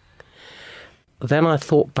me. Then I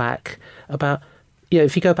thought back about,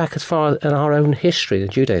 if you go back as far in our own history in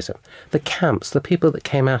Judaism, the camps, the people that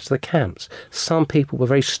came out of the camps, some people were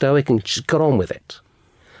very stoic and just got on with it.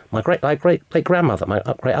 My great-grandmother, my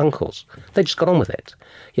great-uncles, they just got on with it.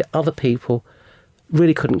 Yet other people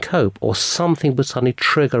really couldn't cope, or something would suddenly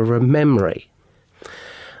trigger a memory.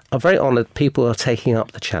 I'm very honoured people are taking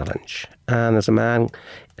up the challenge. And there's a man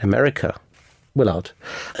in America, Willard,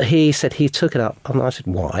 he said he took it up, and I said,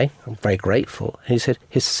 why? I'm very grateful. And he said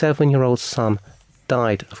his 7-year-old son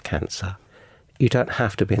died of cancer. You don't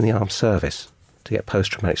have to be in the armed service to get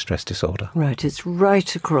post-traumatic stress disorder. Right, it's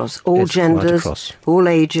right across, all genders, all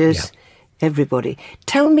ages, everybody.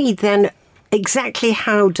 Tell me then, exactly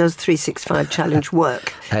how does 365 Challenge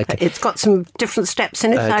work? Okay. It's got some different steps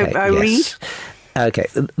in it, I read. Okay,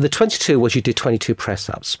 the 22 was you did 22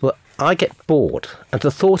 press-ups, but I get bored, and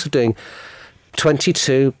the thought of doing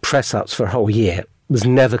 22 press-ups for a whole year was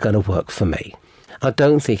never going to work for me. I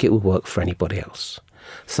don't think it would work for anybody else.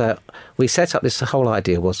 So we set up the whole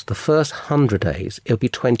idea was the first 100 days, it'll be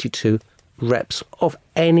 22 reps of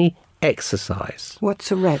any exercise.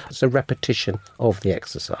 What's a rep? It's a repetition of the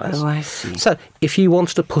exercise. Oh, I see. So if you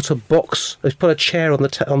wanted to put a chair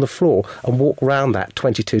on the floor and walk around that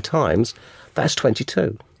 22 times, that's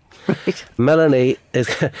 22. Right. Melanie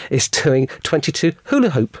is doing 22 hula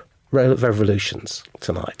hoop revolutions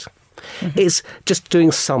tonight. Mm-hmm. It's just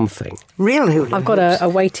doing something. Real hula hoops? I've got a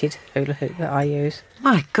weighted hula hoop that I use.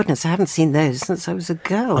 My goodness, I haven't seen those since I was a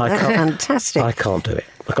girl. That's fantastic. I can't do it.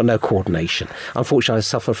 I've got no coordination. Unfortunately, I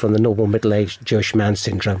suffer from the normal middle-aged Jewish man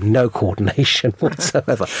syndrome. No coordination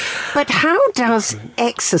whatsoever. But how does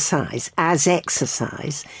exercise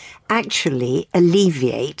actually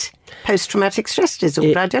alleviate post-traumatic stress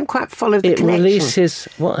disorder? I don't quite follow the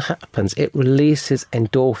connection. What happens, it releases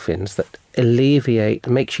endorphins that alleviate,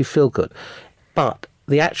 makes you feel good. But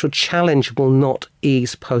the actual challenge will not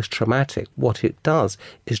ease post-traumatic. What it does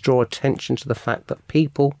is draw attention to the fact that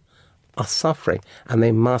people are suffering and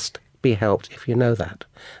they must be helped if you know that.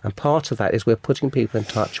 And part of that is we're putting people in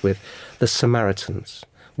touch with the Samaritans,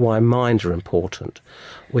 why minds are important.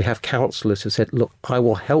 We have counsellors who said, look, I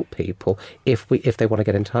will help people if they want to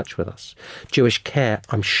get in touch with us. Jewish Care,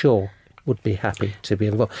 I'm sure, would be happy to be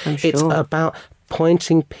involved. It's about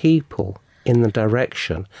pointing people in the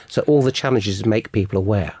direction, so all the challenges make people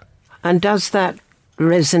aware. And does that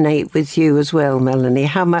resonate with you as well, Melanie?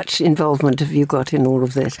 How much involvement have you got in all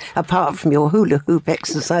of this, apart from your hula hoop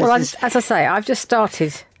exercises? Well, as I say, I've just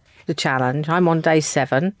started the challenge. I'm on day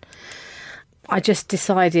 7. I just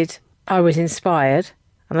decided I was inspired,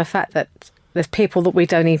 and the fact that there's people that we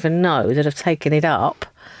don't even know that have taken it up,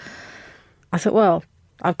 I thought, well,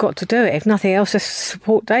 I've got to do it. If nothing else, just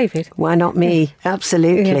support David. Why not me?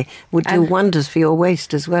 Absolutely. Yeah. Would do wonders for your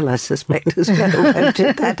waist as well, I suspect, as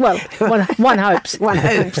well. Well, one hopes. One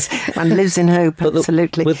hopes. One lives in hope,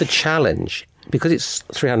 absolutely. With the challenge, because it's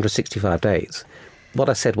 365 days, what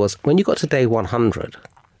I said was, when you got to day 100,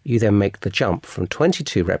 you then make the jump from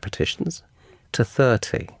 22 repetitions to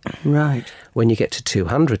 30. Right. When you get to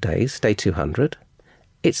 200 days, day 200,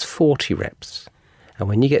 it's 40 reps. And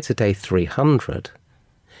when you get to day 300,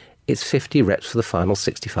 it's 50 reps for the final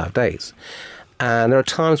 65 days. And there are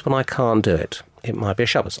times when I can't do it. It might be a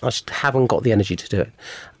Shabbos. I just haven't got the energy to do it.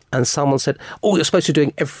 And someone said, oh, you're supposed to be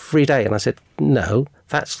doing every day. And I said, no,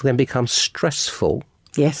 that's then becomes stressful.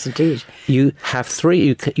 Yes, indeed. You have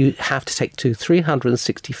you have to take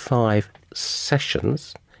 365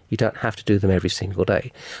 sessions. You don't have to do them every single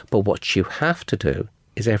day. But what you have to do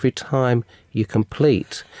is every time you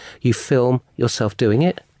complete, you film yourself doing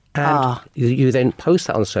it. And you then post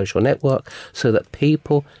that on the social network so that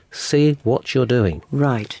people see what you're doing.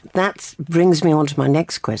 Right. That brings me on to my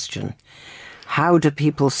next question. How do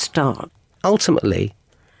people start? Ultimately,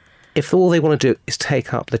 if all they want to do is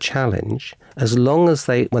take up the challenge, as long as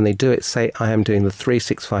when they do it, say, I am doing the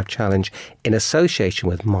 365 challenge in association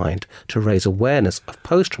with Mind to raise awareness of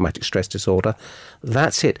post-traumatic stress disorder,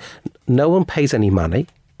 that's it. No one pays any money.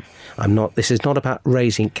 This is not about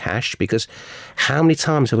raising cash, because how many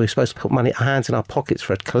times are we supposed to put our hands in our pockets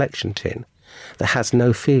for a collection tin that has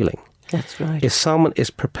no feeling? That's right. If someone is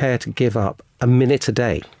prepared to give up a minute a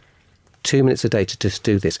day, 2 minutes a day to just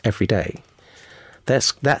do this every day,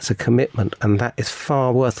 that's a commitment, and that is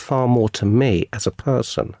worth far more to me as a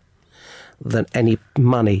person than any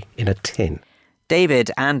money in a tin. David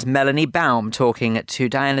and Melanie Baum talking to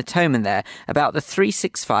Diana Toman there about the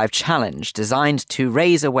 365 challenge designed to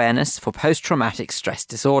raise awareness for post-traumatic stress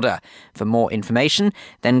disorder. For more information,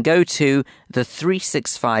 then go to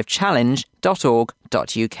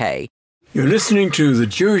the365challenge.org.uk. You're listening to The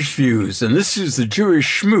Jewish Views, and this is the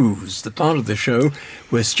Jewish Schmooze, the part of the show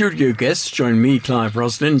where studio guests join me, Clive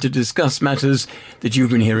Roslin, to discuss matters that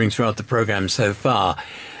you've been hearing throughout the programme so far.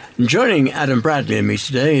 Joining Adam Bradley and me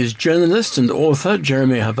today is journalist and author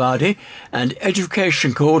Jeremy Havadi and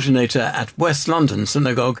education coordinator at West London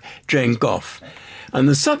Synagogue, Jane Goff. And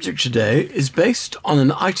the subject today is based on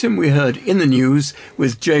an item we heard in the news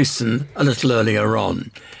with Jason a little earlier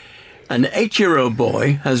on. An 8-year-old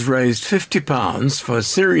boy has raised £50 for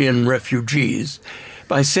Syrian refugees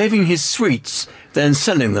by saving his sweets, then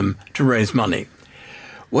selling them to raise money.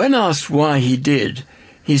 When asked why he did,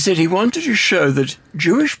 he said he wanted to show that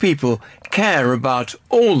Jewish people care about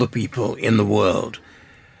all the people in the world.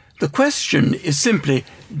 The question is simply,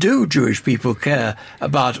 do Jewish people care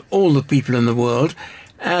about all the people in the world,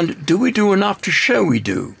 and do we do enough to show we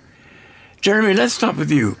do? Jeremy, let's start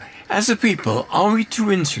with you. As a people, are we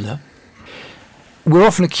too insular? We're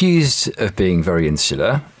often accused of being very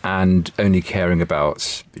insular and only caring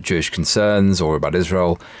about Jewish concerns or about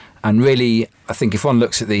Israel. And really, I think if one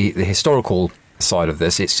looks at the historical side of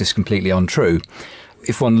this, it's just completely untrue.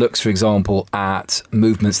 if one looks, for example, at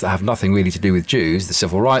movements that have nothing really to do with Jews, the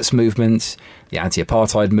civil rights movement, the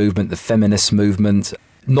anti-apartheid movement, the feminist movement,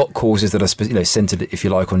 not causes that are centred, if you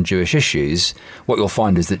like, on Jewish issues, what you'll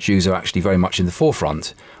find is that Jews are actually very much in the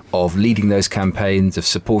forefront of leading those campaigns, of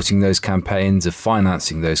supporting those campaigns, of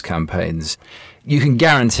financing those campaigns. You can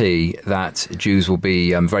guarantee that Jews will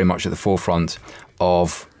be very much at the forefront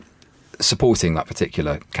of supporting that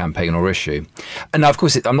particular campaign or issue. And now, of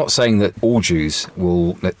course, I'm not saying that all Jews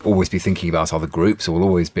will always be thinking about other groups or will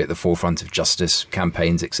always be at the forefront of justice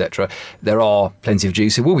campaigns, etc. There are plenty of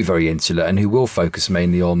Jews who will be very insular and who will focus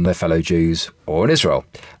mainly on their fellow Jews or on Israel.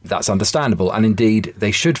 That's understandable, and indeed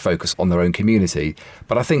they should focus on their own community.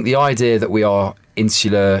 But I think the idea that we are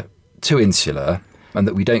insular and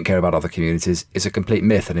that we don't care about other communities is a complete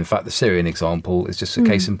myth. And in fact, the Syrian example is just a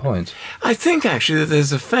case in point. I think actually that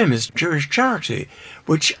there's a famous Jewish charity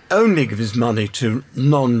which only gives money to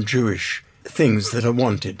non-Jewish things that are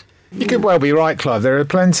wanted. You could well be right, Clive. There are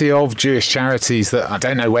plenty of Jewish charities that I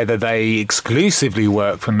don't know whether they exclusively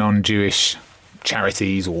work for non-Jewish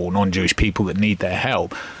charities or non-Jewish people that need their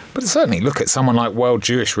help. But certainly look at someone like World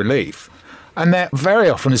Jewish Relief. And they're very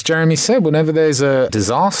often, as Jeremy said, whenever there's a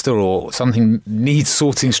disaster or something needs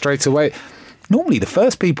sorting straight away, normally the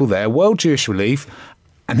first people there, World Jewish Relief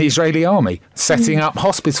and the Israeli army, setting up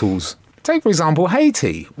hospitals. Take, for example,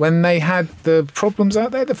 Haiti. When they had the problems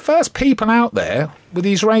out there, the first people out there were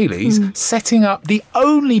the Israelis setting up, the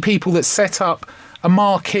only people that set up a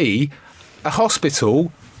marquee, a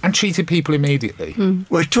hospital, and treated people immediately.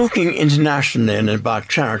 We're talking internationally and about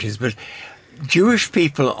charities, but Jewish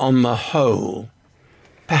people on the whole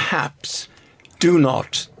perhaps do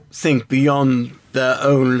not think beyond their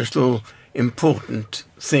own little important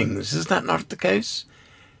things. Is that not the case?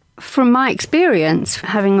 From my experience,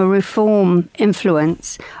 having a reform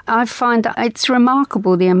influence, I find that it's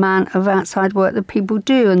remarkable the amount of outside work that people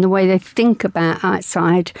do and the way they think about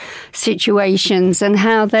outside situations and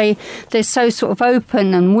how they're so sort of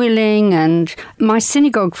open and willing. And my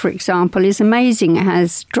synagogue, for example, is amazing. It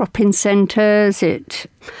has drop-in centres, it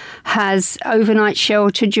has overnight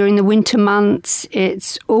shelter during the winter months.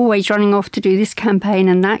 It's always running off to do this campaign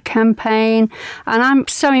and that campaign. And I'm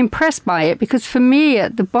so impressed by it because for me,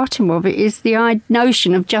 at the bottom of it is the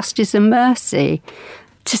notion of justice and mercy.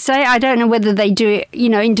 To say, I don't know whether they do it,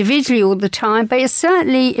 individually all the time, but it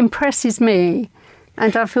certainly impresses me.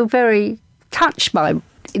 And I feel very touched by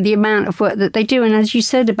the amount of work that they do. And as you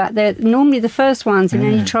said about, they're normally the first ones in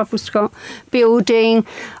any trouble-spot building,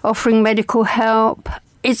 offering medical help.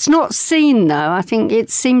 It's not seen, though. I think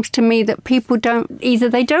it seems to me that people either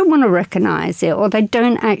they don't want to recognise it or they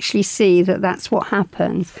don't actually see that that's what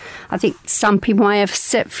happens. I think some people may have a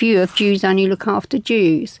set view of Jews only look after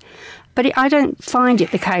Jews. But I don't find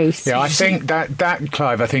it the case. Yeah, I think that,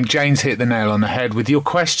 Clive, I think Jane's hit the nail on the head with your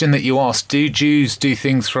question that you asked, do Jews do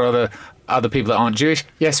things for other people that aren't Jewish?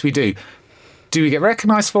 Yes, we do. Do we get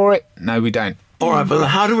recognised for it? No, we don't. All right, but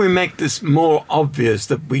how do we make this more obvious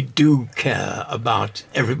that we do care about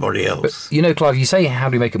everybody else? But, Clive, you say, how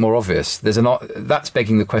do we make it more obvious? That's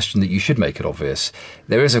begging the question that you should make it obvious.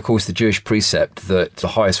 There is, of course, the Jewish precept that the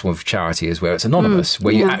highest form of charity is where it's anonymous,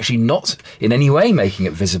 where you're actually not in any way making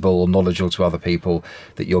it visible or knowledgeable to other people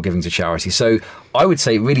that you're giving to charity. So I would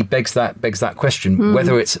say it really begs that question,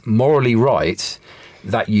 whether it's morally right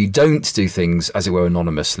that you don't do things, as it were,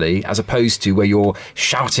 anonymously, as opposed to where you're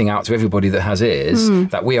shouting out to everybody that has ears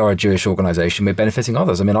that we are a Jewish organisation, we're benefiting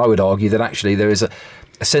others. I mean, I would argue that actually there is a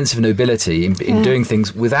sense of nobility in doing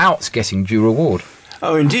things without getting due reward.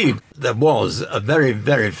 Oh, indeed. There was a very,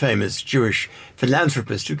 very famous Jewish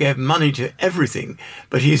philanthropist who gave money to everything,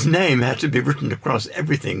 but his name had to be written across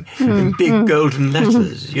everything in big golden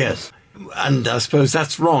letters, yes. And I suppose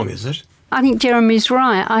that's wrong, is it? I think Jeremy's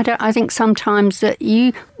right. I think sometimes that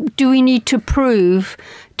we need to prove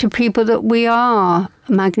to people that we are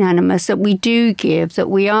magnanimous, that we do give, that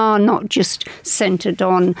we are not just centred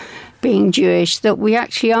on being Jewish, that we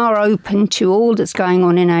actually are open to all that's going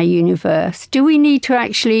on in our universe. Do we need to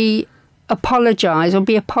actually apologise or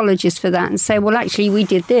be apologists for that and say, well, actually, we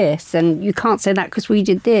did this and you can't say that because we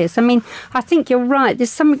did this? I mean, I think you're right. There's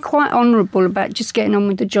something quite honourable about just getting on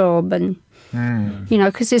with the job and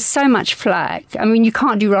because there's so much flack. I mean, you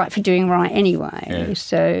can't do right for doing right anyway. Yeah.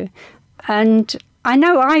 So, and I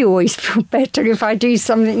know I always feel better if I do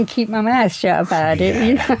something and keep my mouth shut about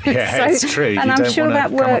it. Yeah, it's true. And I'm sure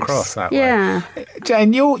that works. Come across that way.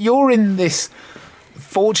 Jane, you're in this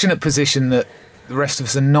fortunate position that the rest of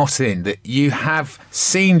us are not in, that you have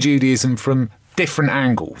seen Judaism from different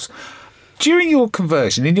angles. During your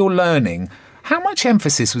conversion, in your learning, how much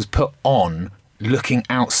emphasis was put on looking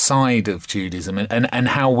outside of Judaism and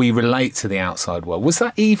how we relate to the outside world. Was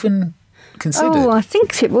that even considered? Oh, I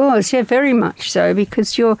think it was, yeah, very much so,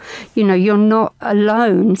 because you're not a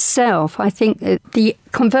lone self. I think that the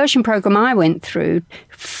conversion program I went through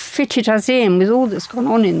fitted us in with all that's gone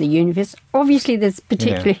on in the universe. Obviously, there's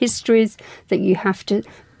particular histories that you have to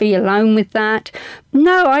be alone with that.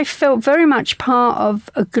 No, I felt very much part of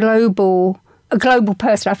a global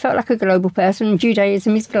person. I felt like a global person.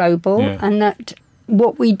 Judaism is global, and that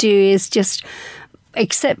what we do is just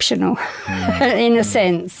exceptional in a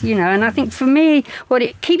sense, and I think for me what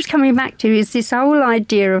it keeps coming back to is this whole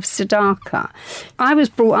idea of tzedakah. I was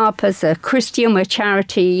brought up as a Christian where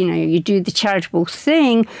charity, you do the charitable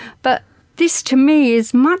thing, but this to me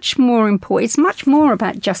is much more important. It's much more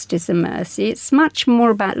about justice and mercy. It's much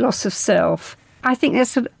more about loss of self. I think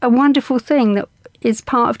that's a wonderful thing that is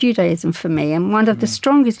part of Judaism for me, and one of the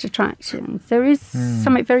strongest attractions. There is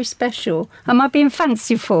something very special. Am I being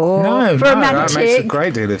fanciful? No, romantic? That makes a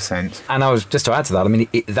great deal of sense. And I was just to add to that, I mean,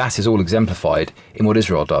 that is all exemplified in what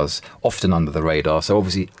Israel does, often under the radar. So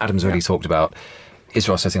obviously, Adam's already talked about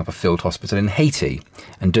Israel setting up a field hospital in Haiti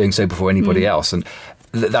and doing so before anybody else. And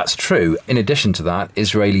that's true. In addition to that,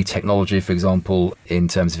 Israeli technology, for example, in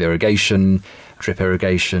terms of irrigation, drip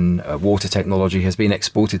irrigation, water technology has been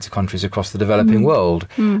exported to countries across the developing world,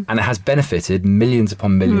 and it has benefited millions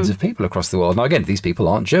upon millions of people across the world. Now, again, these people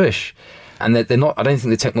aren't Jewish, and they're not. I don't think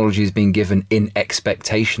the technology is being given in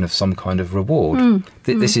expectation of some kind of reward.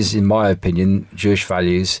 This is, in my opinion, Jewish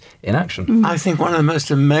values in action. I think one of the most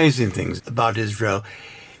amazing things about Israel,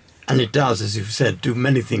 and it does, as you've said, do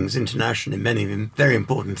many things internationally, many very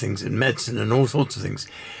important things in medicine and all sorts of things.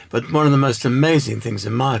 But one of the most amazing things,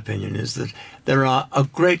 in my opinion, is that there are a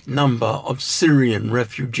great number of Syrian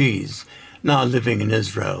refugees now living in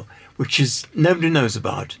Israel, which is nobody knows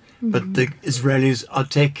about. But the Israelis are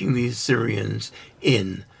taking these Syrians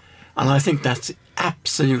in. And I think that's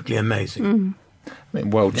absolutely amazing. I mean,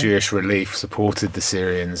 World Jewish Relief supported the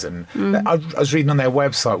Syrians, and I was reading on their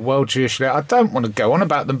website, World Jewish Relief, I don't want to go on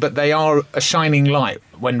about them, but they are a shining light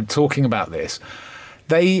when talking about this.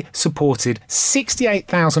 They supported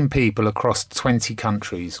 68,000 people across 20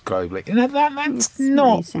 countries globally. That's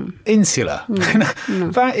not insular.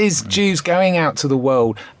 That is Jews going out to the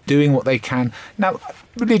world, doing what they can. Now,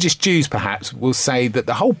 religious Jews perhaps will say that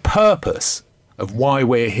the whole purpose of why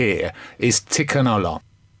we're here is tikkun olam.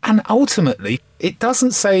 And ultimately, it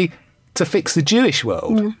doesn't say to fix the Jewish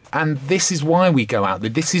world. And this is why we go out there.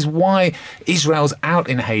 This is why Israel's out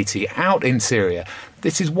in Haiti, out in Syria.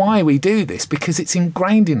 This is why we do this, because it's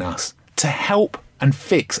ingrained in us to help and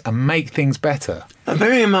fix and make things better. And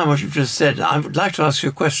bearing in mind what you've just said, I would like to ask you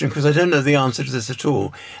a question, because I don't know the answer to this at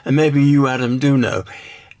all. And maybe you, Adam, do know.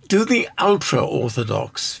 Do the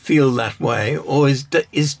ultra-Orthodox feel that way, or is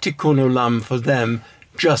Tikkun Olam for them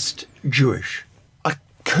just Jewish? I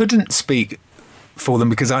couldn't speak for them,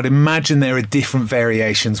 because I'd imagine there are different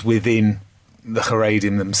variations within the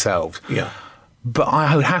Haredim themselves. Yeah. But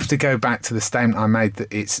I would have to go back to the statement I made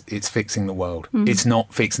that it's fixing the world. It's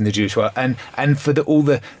not fixing the Jewish world. And for all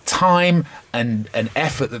the time and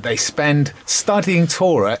effort that they spend studying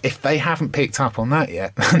Torah, if they haven't picked up on that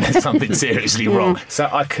yet, there's something seriously wrong. So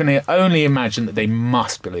I can only imagine that they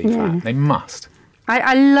must believe that. They must.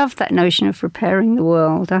 I love that notion of repairing the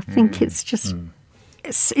world. I think it's just...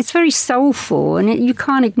 It's very soulful, and you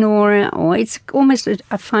can't ignore it, or it's almost,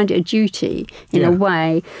 I find it a duty in a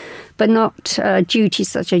way, but not a duty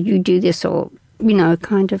such as you do this, or,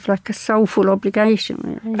 kind of like a soulful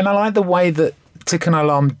obligation, really. And I like the way that Tikkun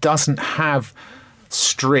Olam doesn't have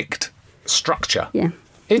strict structure. Yeah.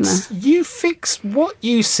 It's you fix what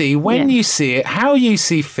you see, when you see it, how you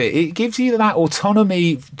see fit. It gives you that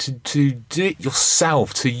autonomy to do it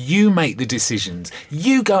yourself, to you make the decisions.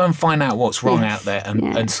 You go and find out what's wrong out there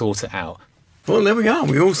and sort it out. Well, there we are.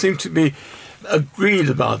 We all seem to be agreed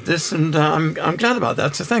about this, and I'm glad about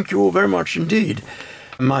that. So thank you all very much indeed.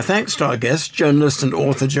 My thanks to our guest, journalist and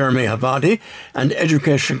author Jeremy Havadi, and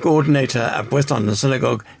education coordinator at West London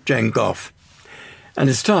Synagogue, Jane Goff. And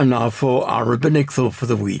it's time now for our rabbinic thought for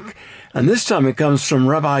the week. And this time it comes from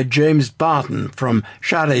Rabbi James Barton from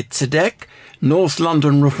Shaarei Tzedek, North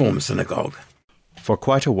London Reform Synagogue. For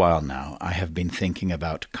quite a while now, I have been thinking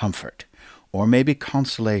about comfort, or maybe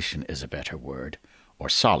consolation is a better word, or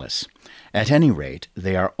solace. At any rate,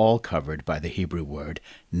 they are all covered by the Hebrew word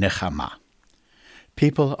nechama.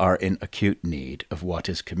 People are in acute need of what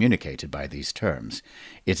is communicated by these terms.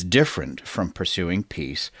 It's different from pursuing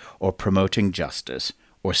peace or promoting justice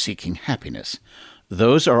or seeking happiness.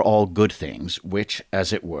 Those are all good things which,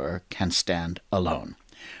 as it were, can stand alone.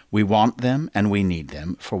 We want them and we need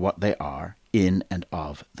them for what they are in and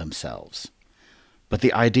of themselves. But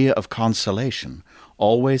the idea of consolation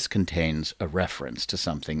always contains a reference to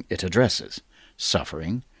something it addresses: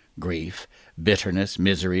 suffering, grief, bitterness,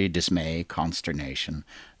 misery, dismay, consternation.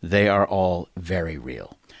 They are all very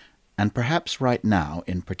real, and perhaps right now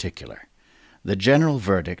in particular. The general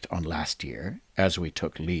verdict on last year, as we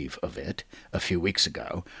took leave of it a few weeks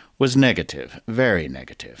ago, was negative, very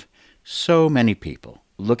negative. So many people,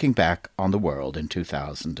 looking back on the world in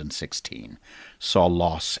 2016, saw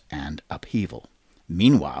loss and upheaval.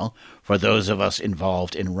 Meanwhile, for those of us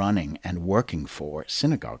involved in running and working for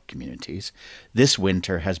synagogue communities, this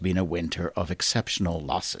winter has been a winter of exceptional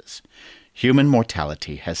losses. Human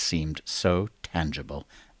mortality has seemed so tangible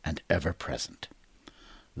and ever-present.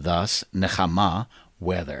 Thus, nechama,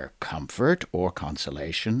 whether comfort or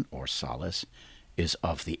consolation or solace, is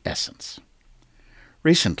of the essence.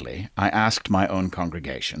 Recently, I asked my own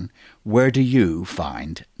congregation, where do you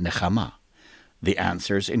find nechama? The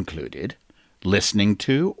answers included listening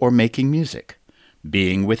to or making music,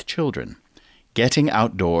 being with children, getting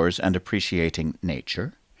outdoors and appreciating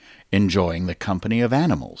nature, enjoying the company of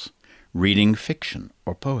animals, reading fiction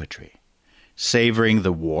or poetry, savoring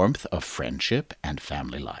the warmth of friendship and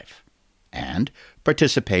family life, and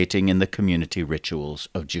participating in the community rituals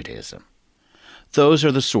of Judaism. Those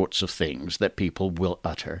are the sorts of things that people will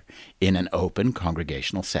utter in an open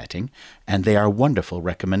congregational setting, and they are wonderful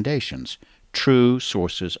recommendations, true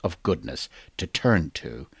sources of goodness to turn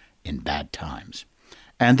to in bad times.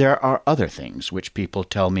 And there are other things which people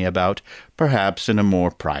tell me about, perhaps in a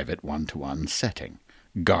more private one-to-one setting: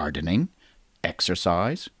 gardening,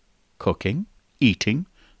 exercise, cooking, eating,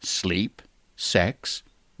 sleep, sex,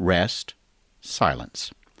 rest,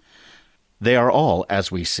 silence. They are all,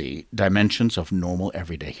 as we see, dimensions of normal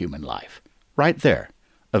everyday human life, right there,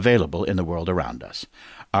 available in the world around us.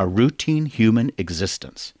 Our routine human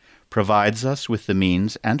existence provides us with the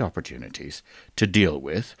means and opportunities to deal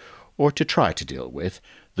with, or to try to deal with,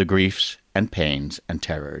 the griefs and pains and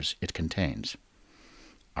terrors it contains.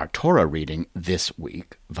 Our Torah reading this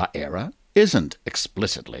week, Va'era, isn't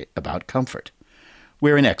explicitly about comfort.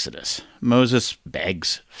 We're in Exodus. Moses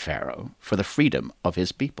begs Pharaoh for the freedom of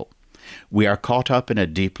his people. We are caught up in a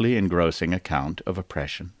deeply engrossing account of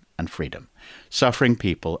oppression and freedom. Suffering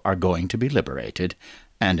people are going to be liberated,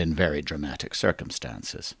 and in very dramatic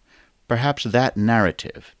circumstances. Perhaps that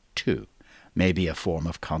narrative, too, may be a form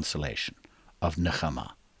of consolation, of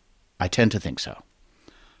nechama. I tend to think so.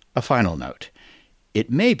 A final note. It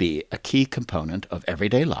may be a key component of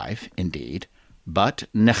everyday life, indeed, but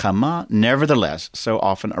nechama nevertheless so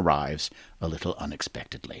often arrives a little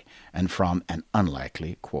unexpectedly, and from an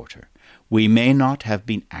unlikely quarter. We may not have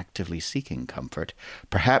been actively seeking comfort.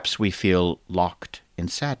 Perhaps we feel locked in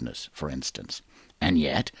sadness, for instance, and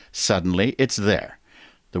yet suddenly it's there.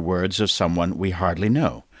 The words of someone we hardly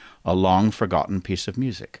know, a long-forgotten piece of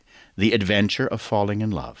music, the adventure of falling in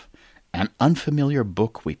love, an unfamiliar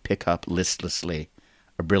book we pick up listlessly,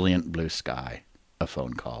 a brilliant blue sky, a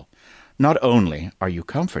phone call. Not only are you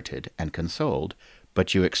comforted and consoled,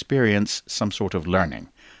 but you experience some sort of learning,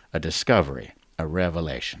 a discovery, a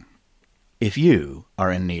revelation. If you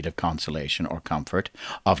are in need of consolation or comfort,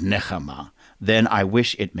 of nechama, then I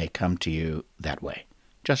wish it may come to you that way,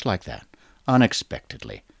 just like that,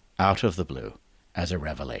 unexpectedly, out of the blue, as a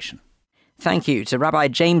revelation. Thank you to Rabbi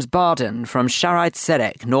James Barden from Sharai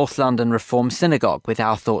Tzedek, North London Reform Synagogue, with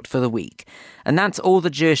our thought for the week. And that's all the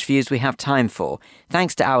Jewish Views we have time for.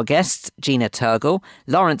 Thanks to our guests, Gena Turgel,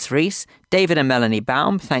 Laurence Rees, David and Melanie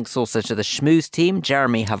Baum. Thanks also to the Schmooze team,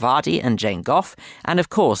 Jeremy Havadi and Jane Goff. And of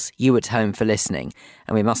course, you at home for listening.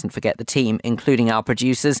 And we mustn't forget the team, including our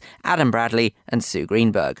producers, Adam Bradley and Sue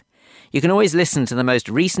Greenberg. You can always listen to the most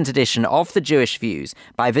recent edition of The Jewish Views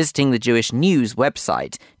by visiting the Jewish News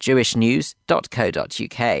website,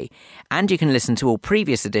 jewishnews.co.uk. And you can listen to all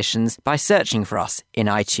previous editions by searching for us in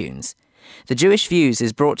iTunes. The Jewish Views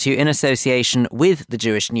is brought to you in association with The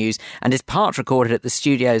Jewish News and is part recorded at the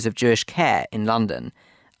studios of Jewish Care in London.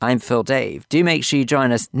 I'm Phil Dave. Do make sure you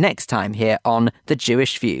join us next time here on The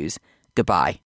Jewish Views. Goodbye.